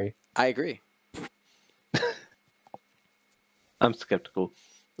 I agree. I agree. I'm skeptical.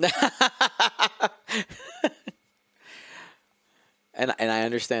 and I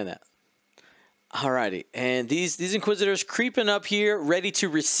understand that. Alrighty, and these Inquisitors creeping up here, ready to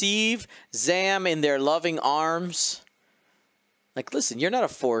receive Zam in their loving arms. Like, listen, you're not a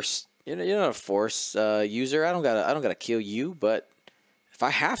force. You're not a force user. I don't gotta kill you. But if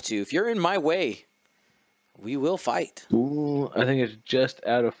I have to, if you're in my way, we will fight. Ooh, I think it's just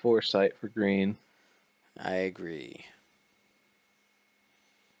out of foresight for green. I agree.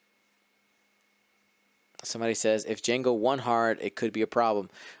 Somebody says if Django won hard, it could be a problem.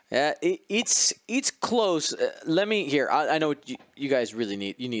 It's close. Let me here. I know what you guys really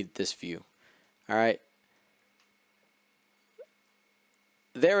need. You need this view. All right.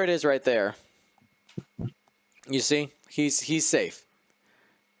 There it is, right there. You see, he's safe.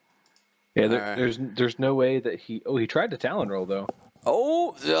 Yeah, there's no way that he. Oh, he tried to Talon roll though.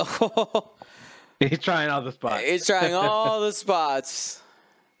 Oh, he's trying all the spots. He's trying all the spots.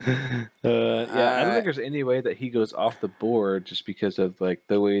 Yeah, I don't think there's any way that he goes off the board just because of like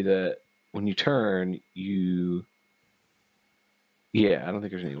the way that when you turn, you. Yeah, I don't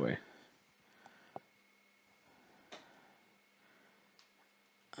think there's any way.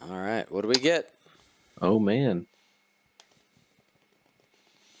 All right, what do we get? Oh man.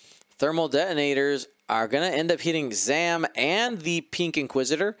 Thermal detonators are going to end up hitting Zam and the Pink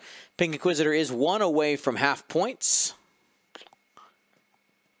Inquisitor. Pink Inquisitor is 1 away from half points.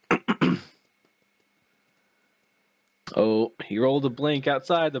 Oh, he rolled a blink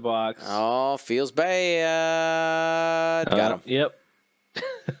outside the box. Oh, feels bad. Got him. Yep.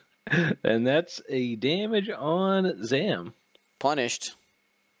 And that's a damage on Zam. Punished.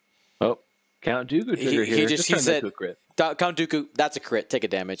 Oh, Count Dooku trigger here. He said, to a crit. Count Dooku, that's a crit. Take a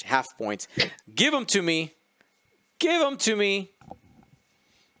damage. Half points. Give them to me. Give them to me.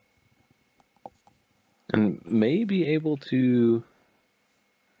 And may be able to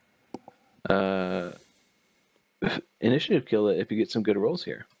initiative kill it if you get some good rolls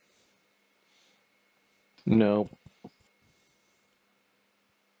here. No.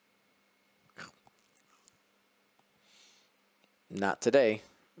 Not today.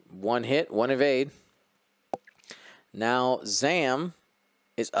 1 hit, 1 evade. Now Zam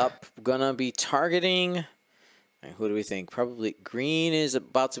is up, gonna be targeting And who do we think? Probably green is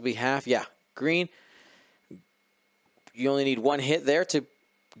about to be half. Yeah, green. You only need one hit there to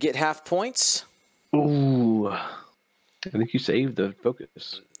get half points. Ooh. I think you saved the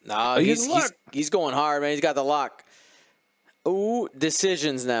focus. No, he's going hard, man. He's got the lock. Ooh,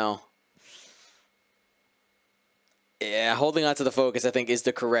 decisions now. Yeah, holding on to the focus, I think, is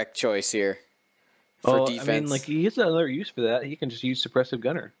the correct choice here for defense. I mean, like, he has another use for that. He can just use Suppressive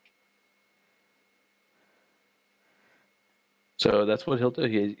Gunner. So that's what he'll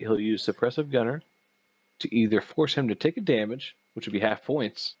do. He'll use Suppressive Gunner to either force him to take a damage, which would be half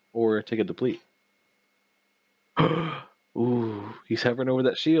points, or take a deplete. Ooh, he's hovering over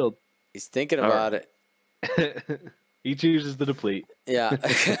that shield. He's thinking about it. He chooses the deplete.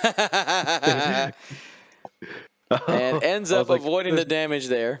 Yeah. And ends up avoiding the damage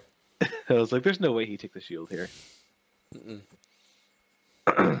there. I was like, there's no way he took the shield here.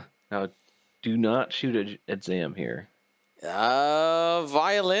 Now, do not shoot at Zam here.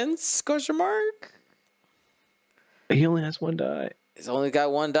 Violence? Question mark? He only has one die. He's only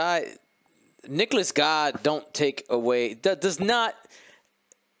got one die. Niklas God don't take away, does not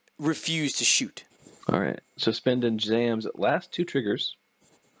refuse to shoot. All right. So spending Zam's last two triggers,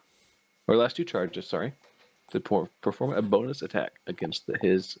 or last two charges, sorry, to perform a bonus attack against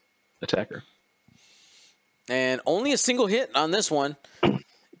his attacker. And only a single hit on this one.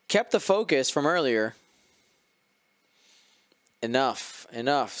 Kept the focus from earlier. Enough.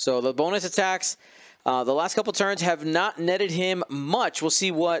 So the bonus attacks, the last couple turns have not netted him much. We'll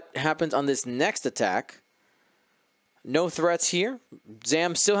see what happens on this next attack. No threats here.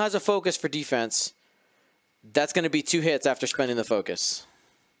 Zam still has a focus for defense. That's going to be 2 hits after spending the focus.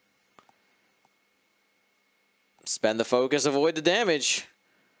 Spend the focus, avoid the damage.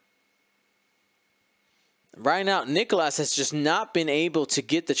 Right now, Niklas has just not been able to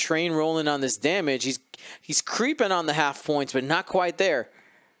get the train rolling on this damage. He's creeping on the half points, but not quite there.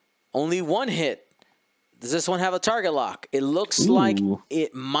 Only 1 hit. Does this one have a target lock? It looks like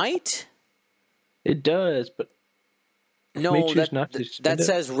it might. It does, but no, that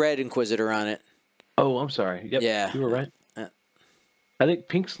says Red Inquisitor on it. Oh, I'm sorry. Yep, yeah, you were right. I think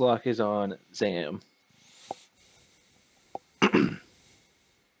Pink's lock is on Zam.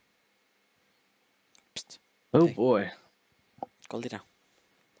 Oh, boy. Go lay down.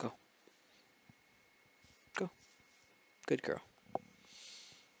 Go. Good girl.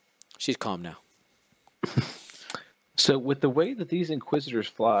 She's calm now. So with the way that these Inquisitors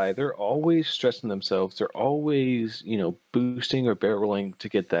fly, they're always stressing themselves. They're always, boosting or barreling to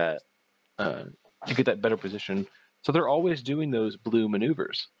get that better position. So they're always doing those blue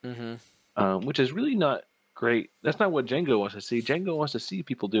maneuvers, which is really not great. That's not what Django wants to see. Django wants to see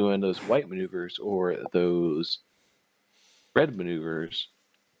people doing those white maneuvers or those red maneuvers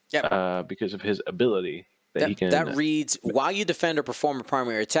because of his ability. That reads, while you defend or perform a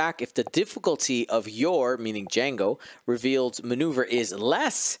primary attack, if the difficulty of your, meaning Django, revealed maneuver is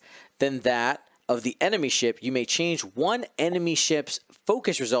less than that of the enemy ship, you may change one enemy ship's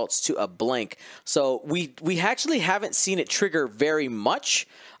focus results to a blank. So we actually haven't seen it trigger very much,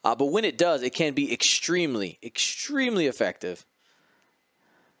 but when it does, it can be extremely, extremely effective.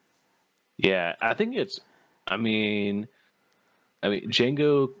 Yeah, I think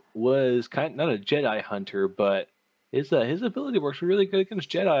Django was not a Jedi hunter, but his ability works really good against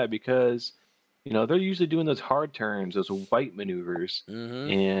Jedi because they're usually doing those hard turns, those white maneuvers,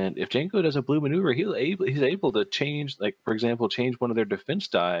 and if Django does a blue maneuver, he's able to change, like for example, change one of their defense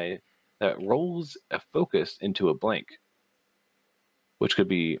die that rolls a focus into a blank, which could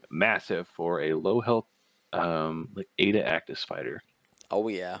be massive for a low health like Ada Actis fighter. Oh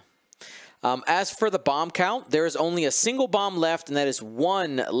yeah. As for the bomb count, there is only a single bomb left, and that is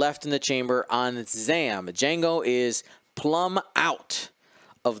 1 left in the chamber on Zam. Django is plumb out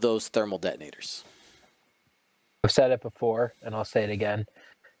of those thermal detonators. I've said it before, and I'll say it again.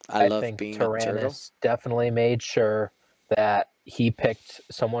 I love think being Tyrannus definitely made sure that he picked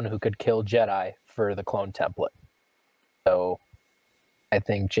someone who could kill Jedi for the clone template. So I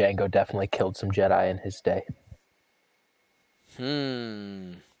think Django definitely killed some Jedi in his day.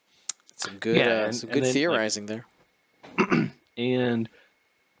 Some good theorizing there. And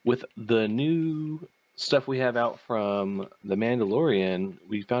with the new stuff we have out from The Mandalorian,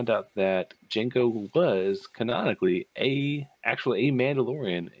 we found out that Django was canonically actually a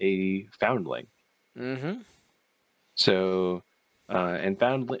Mandalorian, a foundling. So, and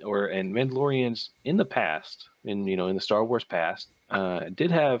Mandalorians in the past, in the Star Wars past, did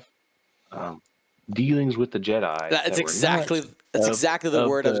have dealings with the Jedi. That's exactly the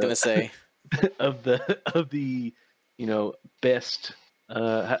word I was going to say. of the best.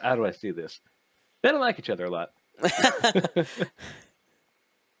 How do I say this? They don't like each other a lot.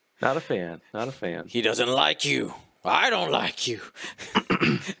 Not a fan. Not a fan. He doesn't like you. I don't like you.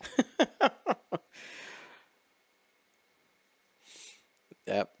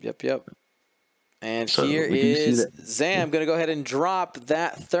 Yep. And So here we do see is that- Zam going to go ahead and drop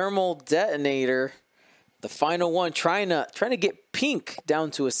that thermal detonator. The final one, trying to get pink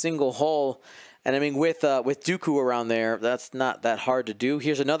down to a single hull. And I mean, with Dooku around there, that's not that hard to do.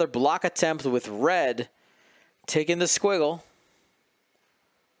 Here's another block attempt with red, taking the squiggle.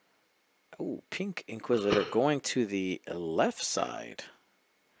 Ooh, pink Inquisitor going to the left side.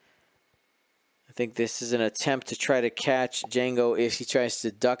 I think this is an attempt to try to catch Jango if he tries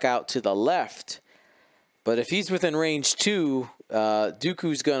to duck out to the left. But if he's within range 2,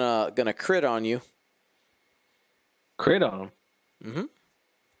 Dooku's gonna crit on you. Crit on him. Mm-hmm.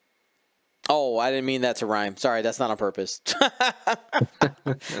 Oh, I didn't mean that to rhyme. Sorry, that's not on purpose.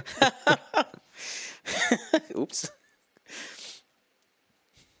 Oops.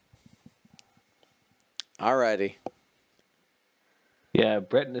 Alrighty. Yeah,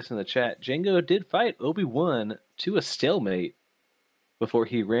 Brettonus in the chat. Jango did fight Obi-Wan to a stalemate before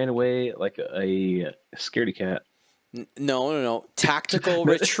he ran away like a scaredy cat. No. Tactical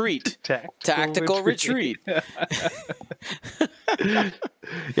retreat. Tactical retreat.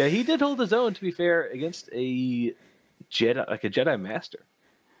 Yeah, he did hold his own, to be fair, against a Jedi, like a Jedi Master.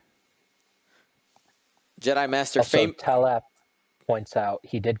 Jedi Master Also, fame. Talap points out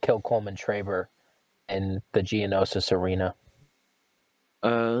he did kill Coleman Traber in the Geonosis arena.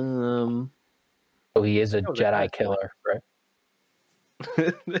 Um, So he is a Oh, Jedi that- killer, right?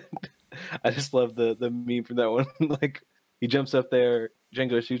 I just love the meme from that one. Like, he jumps up there,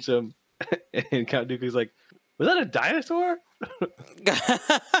 Jango shoots him, and Count Dooku's like, "Was that a dinosaur?"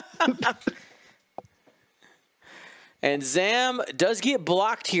 And Zam does get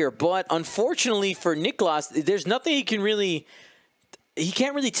blocked here, but unfortunately for Niklas, there's nothing he can really. He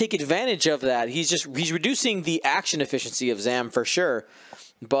can't really take advantage of that. He's reducing the action efficiency of Zam for sure.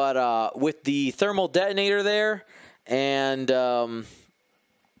 But with the thermal detonator there and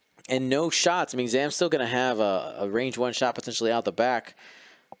no shots, I mean, Zam's still going to have a range 1 shot potentially out the back.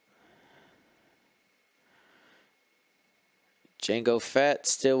 Jango Fett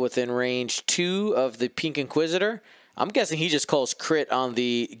still within range 2 of the Pink Inquisitor. I'm guessing he just calls crit on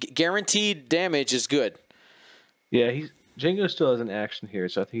the guaranteed damage is good. Yeah, Jango still has an action here,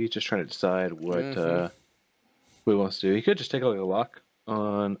 so I think he's just trying to decide what he wants to do. He could just take like a lock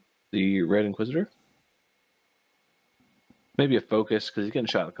on the Red Inquisitor. Maybe a focus, because he's getting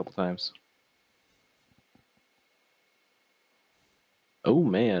shot a couple times. Oh,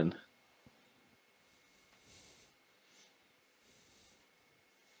 man.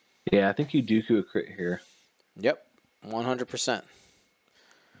 Yeah, I think you Dooku a crit here. Yep, 100%.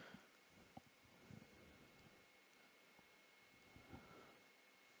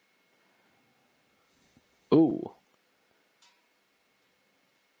 Ooh.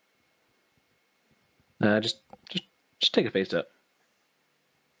 Just take a face up.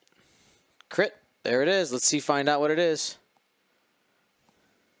 Crit. There it is. Let's find out what it is.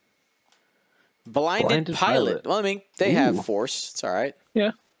 Blinded pilot. Well, I mean, they have force. It's all right.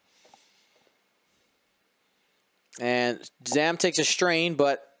 Yeah. And Zam takes a strain,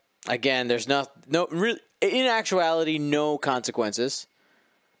 but again, there's no really, in actuality, no consequences.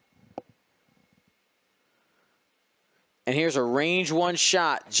 And here's a range 1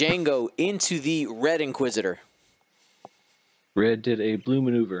 shot. Jango into the Red Inquisitor. Red did a blue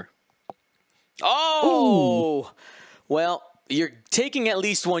maneuver. Oh! Ooh. Well, you're taking at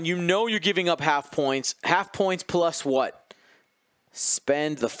least 1. You know you're giving up half points. Half points plus what?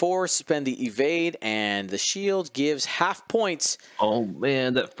 Spend the force, spend the evade, and the shield gives half points. Oh,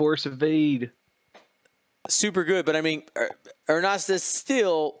 man, that force evade. Super good, but I mean, Ernestas is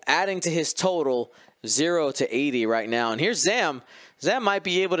still adding to his total 0 to 80 right now. And here's Zam. Zam might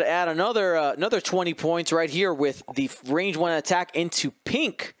be able to add another 20 points right here with the range 1 attack into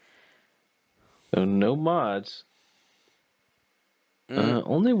pink. So no mods.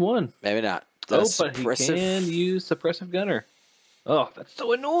 Only 1. Maybe not. But he can use Suppressive Gunner. Oh, that's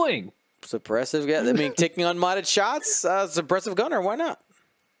so annoying. Suppressive gunner. I mean, taking unmodded shots, suppressive gunner. Why not?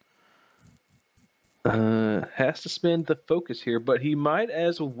 Has to spend the focus here, but he might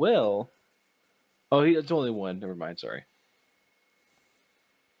as well. Oh, it's only 1. Never mind. Sorry.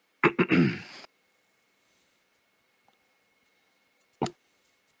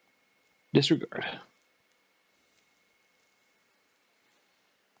 Disregard.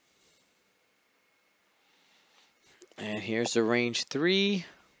 And here's the range 3.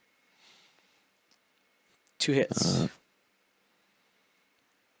 2 hits.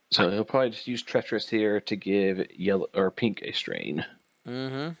 So he'll probably just use Treacherous here to give yellow or pink a strain.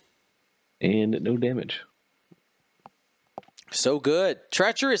 Mm-hmm. And no damage. So good.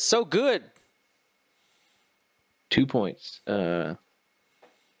 Treacherous, so good. 2 points. Bye.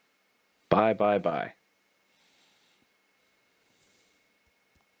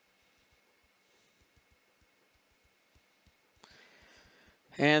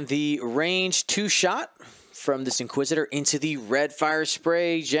 And the range 2-shot from this Inquisitor into the red fire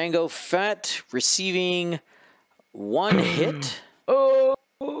spray. Django Fett receiving 1 hit. Oh!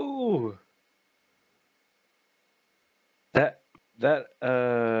 That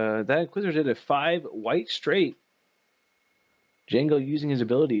Inquisitor did a 5 white straight. Django using his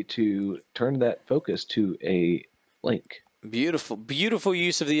ability to turn that focus to a blink. Beautiful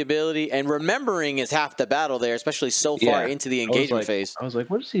use of the ability, and remembering is half the battle there, especially so far into the engagement phase. I was like,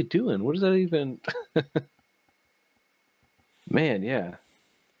 what is he doing? What is that even? Man, yeah.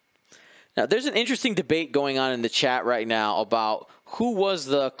 Now, there's an interesting debate going on in the chat right now about who was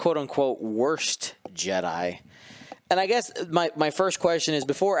the quote-unquote worst Jedi. And I guess my first question is,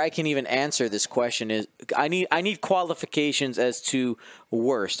 before I can even answer this question, is I need qualifications as to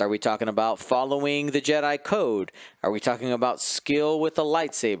worst. Are we talking about following the Jedi code? Are we talking about skill with a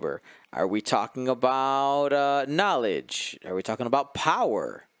lightsaber? Are we talking about knowledge? Are we talking about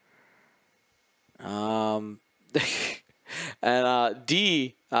power? And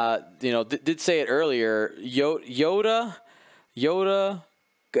D, did say it earlier. Yoda,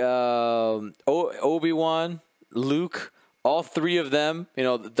 Obi-Wan, Luke, all 3 of them,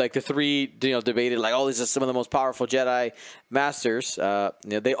 like the 3, debated like, oh, these are some of the most powerful Jedi masters.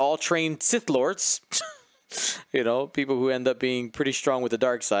 They all train Sith Lords, people who end up being pretty strong with the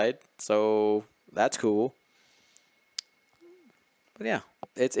dark side. So that's cool. But yeah,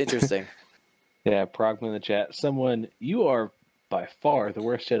 it's interesting. Yeah, Progman in the chat. Someone, you are by far the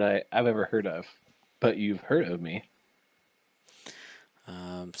worst Jedi I've ever heard of, but you've heard of me.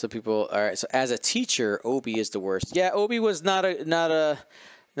 Some people, all right. So as a teacher, Obi is the worst. Yeah, Obi was not a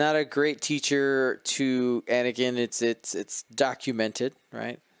great teacher to Anakin. It's documented,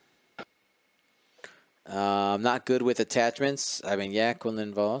 right? Not good with attachments. I mean, yeah,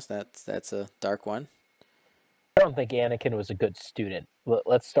 Quinlan Voss. That's a dark one. I don't think Anakin was a good student.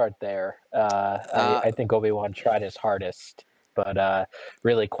 Let's start there. I think Obi-Wan tried his hardest, but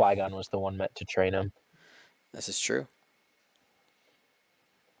really Qui-Gon was the one meant to train him. This is true.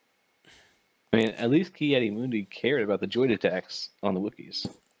 I mean, at least Ki-Adi-Mundi cared about the droid attacks on the Wookiees.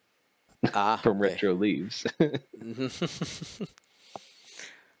 From Retro Leaves.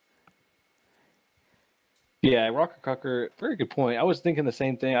 Yeah, Rocker Cocker, very good point. I was thinking the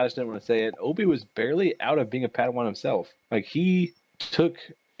same thing. I just didn't want to say it. Obi was barely out of being a Padawan himself. Like, he took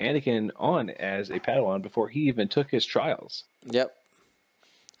Anakin on as a Padawan before he even took his trials. Yep.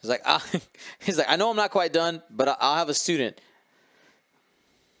 He's like, I know I'm not quite done, but I'll have a student.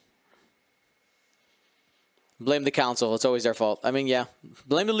 Blame the council. It's always their fault. I mean, yeah.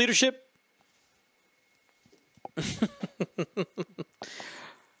 Blame the leadership.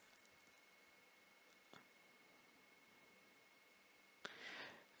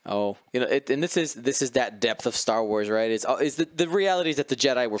 Oh, and this is that depth of Star Wars, right? Is the reality is that the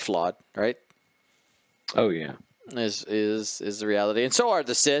Jedi were flawed, right? Oh yeah, is the reality, and so are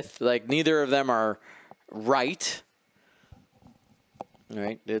the Sith. Like, neither of them are right.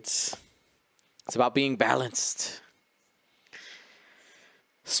 Right? It's about being balanced.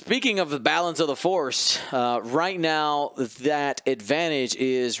 Speaking of the balance of the Force, right now that advantage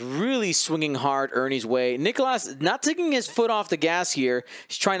is really swinging hard Ernie's way. Niklas not taking his foot off the gas here.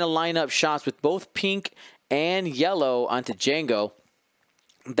 He's trying to line up shots with both pink and yellow onto Django.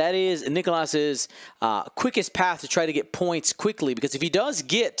 That is Niklas's quickest path to try to get points quickly, because if he does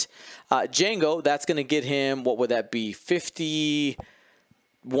get Django, that's going to get him, what would that be, 51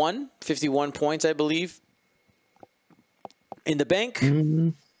 points, I believe, in the bank. Mm-hmm.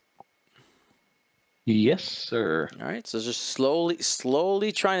 Yes, sir. All right, so just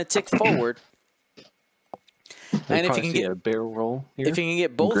slowly trying to tick forward. And if you can get a barrel roll here, if you can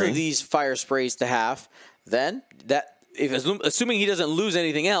get both of these fire sprays to half, then assuming he doesn't lose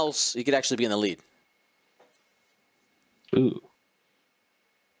anything else, he could actually be in the lead. Ooh.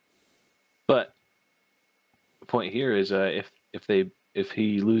 But the point here is if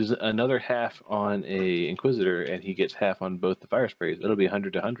he loses another half on a Inquisitor and he gets half on both the fire sprays, it'll be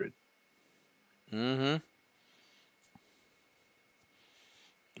 100 to 100. Mm-hmm.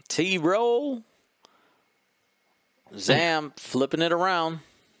 T-roll. Zam flipping it around.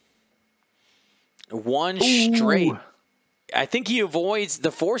 One straight. I think he avoids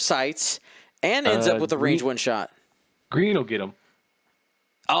the foresights and ends up with a range one shot. Green will get him.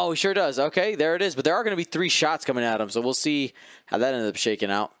 Oh, he sure does. Okay, there it is. But there are going to be 3 shots coming at him, so we'll see how that ends up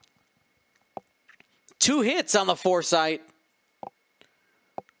shaking out. 2 hits on the foresight.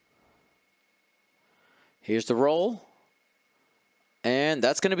 Here's the roll. And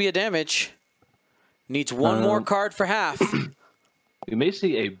that's going to be a damage. Needs 1 more card for half. We may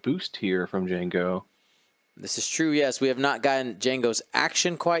see a boost here from Django. This is true, yes. We have not gotten Django's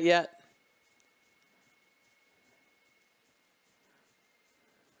action quite yet.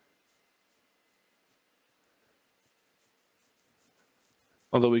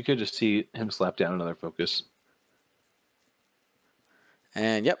 Although we could just see him slap down another focus.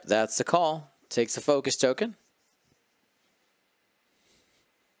 And, yep, that's the call. Takes the focus token.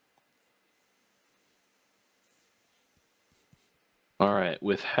 All right,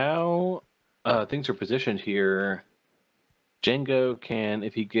 with how things are positioned here, Django can,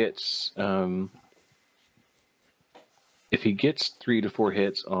 if he gets 3 to 4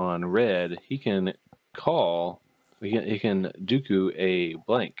 hits on red, he can he can Dooku a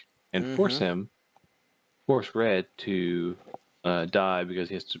blank and force red to die because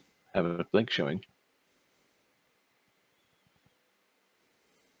he has to have a blank showing.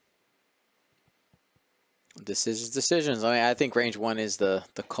 Decisions. I mean, I think range 1 is the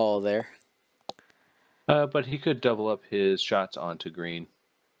call there. But he could double up his shots onto green.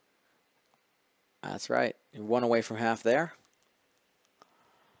 That's right. 1 away from half there.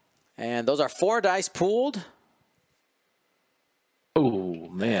 And those are 4 dice pooled. Oh,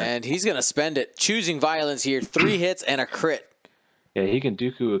 man. And he's going to spend it. Choosing violence here. 3 hits and a crit. Yeah, he can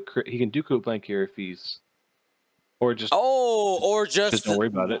Dooku a blank here if he's... Or just... Oh, or just don't worry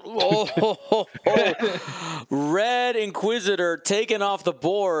about it. Red Inquisitor taken off the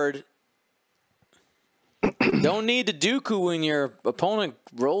board. Don't need to Dooku when your opponent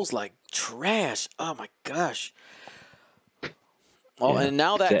rolls like trash. Oh, my gosh. Oh, yeah, and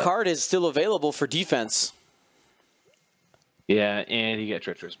now that card is still available for defense. Yeah, and you get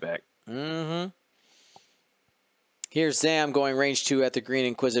Treacherous back. Here's Sam going range 2 at the Green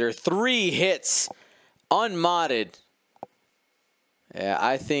Inquisitor. 3 hits. Unmodded. Yeah,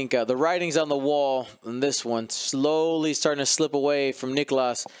 I think the writing's on the wall in this one. Slowly starting to slip away from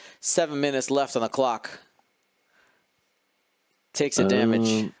Niklas. 7 minutes left on the clock. Takes a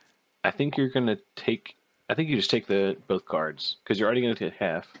damage. I think you're going to take... I think you just take both cards, because you're already going to take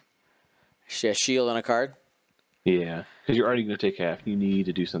half. A shield on a card? Yeah, because you're already going to take half. You need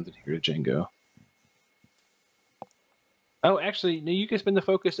to do something here to Django. Oh, actually, no, you can spend the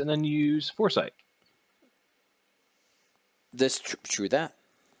focus and then use Foresight. True that.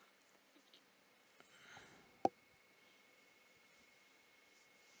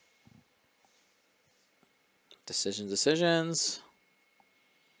 Decisions.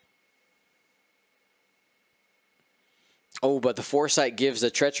 Oh, but the Foresight gives the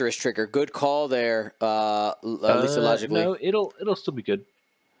Treacherous trigger. Good call there, at least logically. No, it'll still be good.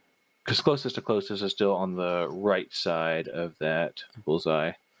 Because closest to closest is still on the right side of that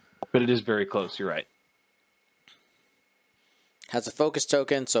bullseye. But it is very close, you're right. Has a focus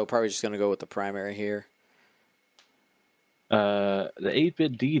token, so probably just going to go with the primary here. The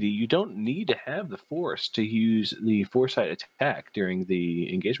 8-bit deity, you don't need to have the force to use the Foresight attack during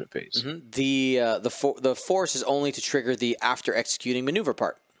the engagement phase. The force is only to trigger the after executing maneuver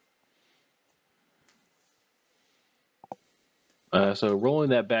part. So rolling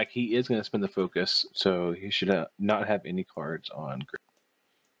that back, he is going to spend the focus, so he should not have any cards on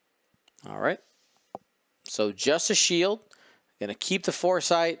green. All right. So just a shield. Going to keep the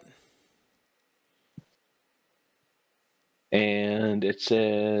Foresight. And it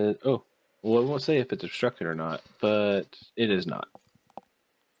says, oh, well, I won't say if it's obstructed or not, but it is not.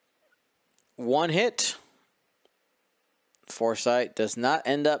 1 hit. Foresight does not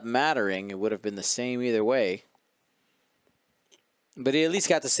end up mattering. It would have been the same either way. But he at least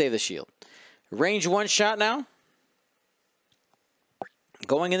got to save the shield. Range 1 shot now.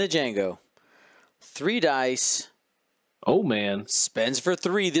 Going into Django. 3 dice. Oh, man. Spends for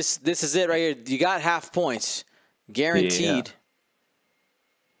 3. This is it right here. You got half points. Guaranteed. Yeah.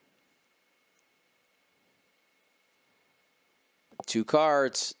 Two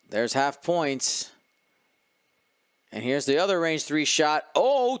cards. There's half points. And here's the other range 3 shot.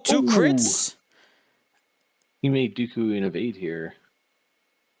 Oh, 2 crits. He made Dooku an evade here.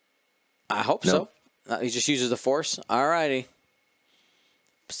 I hope so. He just uses the force. All righty.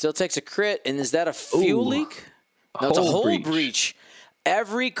 Still takes a crit. And is that a fuel leak? No, it's a hull breach.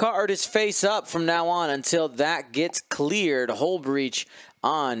 Every card is face up from now on until that gets cleared. Hull breach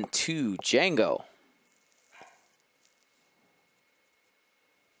on to Django.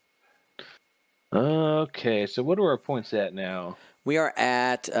 Okay, so what are our points at now? We are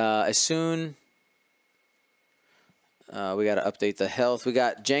at as soon. We got to update the health. We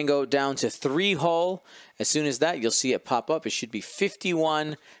got Django down to 3 hull. As soon as that, you'll see it pop up. It should be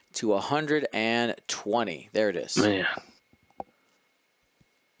 51 to 120. There it is. Man.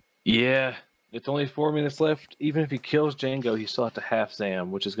 Yeah, it's only 4 minutes left. Even if he kills Django, he still has to half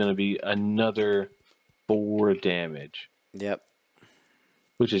Zam, which is going to be another 4 damage. Yep.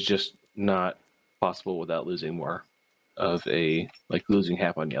 Which is just not possible without losing more of a, like losing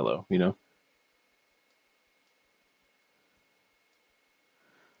half on yellow, you know?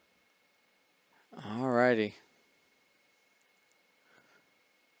 Alrighty.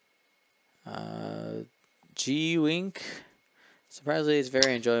 G-Wink. Surprisingly, it's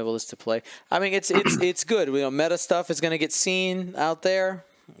very enjoyable to play. I mean, it's good. You know, meta stuff is going to get seen out there.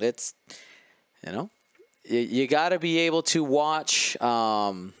 It's, you know, you got to be able to watch. You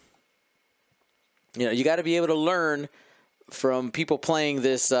know, you got to be able to learn from people playing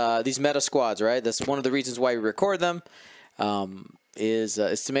this these meta squads, right? That's one of the reasons why we record them. Is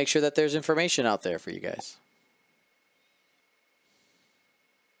to make sure that there's information out there for you guys.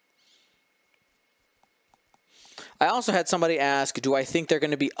 I also had somebody ask, do I think they're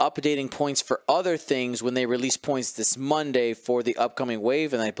going to be updating points for other things when they release points this Monday for the upcoming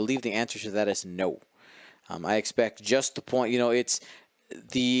wave? And I believe the answer to that is no. I expect just the point. You know, it's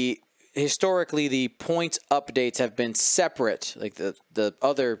historically the points updates have been separate. Like the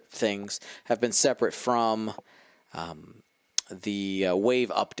other things have been separate from the wave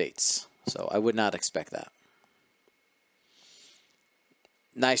updates. So I would not expect that.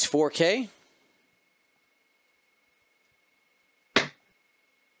 Nice 4K.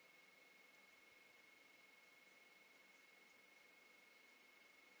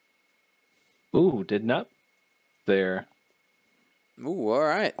 Ooh, did not there. Ooh, all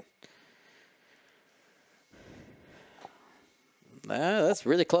right. That's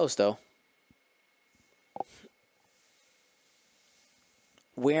really close, though.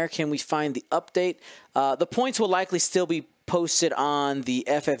 Where can we find the update? The points will likely still be posted on the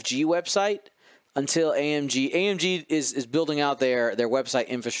FFG website until AMG. AMG is building out their website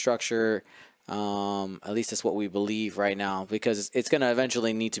infrastructure. At least that's what we believe right now, because it's going to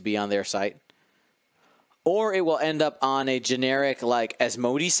eventually need to be on their site. Or it will end up on a generic like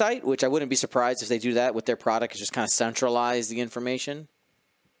Asmodee site, which I wouldn't be surprised if they do that with their product, just kind of centralize the information.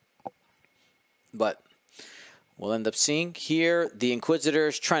 But we'll end up seeing here the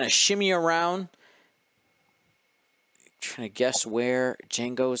Inquisitors trying to shimmy around, trying to guess where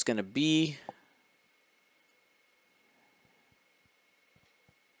Django is going to be.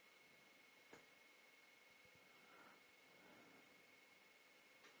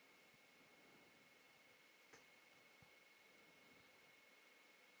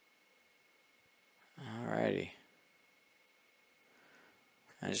 Alrighty.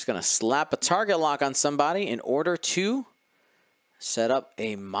 I'm just going to slap a target lock on somebody in order to set up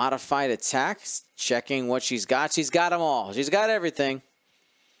a modified attack. Checking what she's got. She's got them all. She's got everything.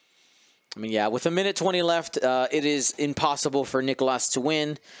 I mean, yeah, with 1:20 left, it is impossible for Niklas to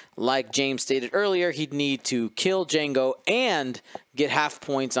win. Like James stated earlier, he'd need to kill Django and get half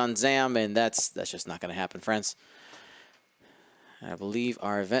points on Zam, and that's just not going to happen, friends. I believe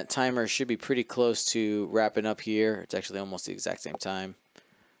our event timer should be pretty close to wrapping up here. It's actually almost the exact same time.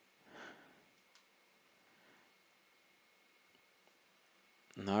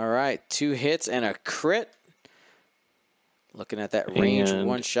 All right, 2 hits and a crit. Looking at that range, And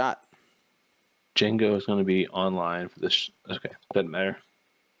 1 shot. Django is going to be online for this. Okay, doesn't matter.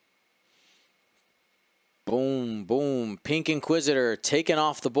 Boom, boom. Pink Inquisitor taken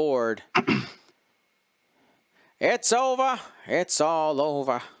off the board. It's over. It's all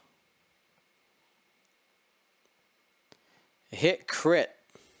over. Hit crit.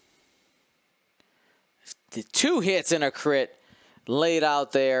 The 2 hits and a crit laid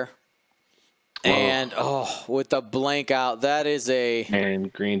out there. Whoa. And, oh, with the blank out, that is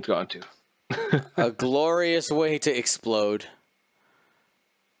And green's gone too. a glorious way to explode.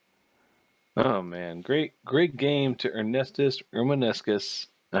 Oh, man. Great game to Ernestas Ramanauskas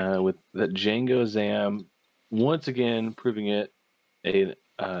with the Django Zam. Once again, proving it an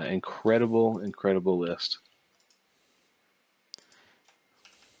incredible list.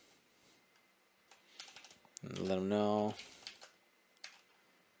 Let him know.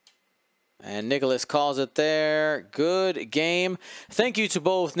 And Nicholas calls it there. Good game. Thank you to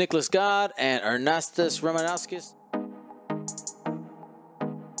both Niklas God and Ernestas Ramanauskas.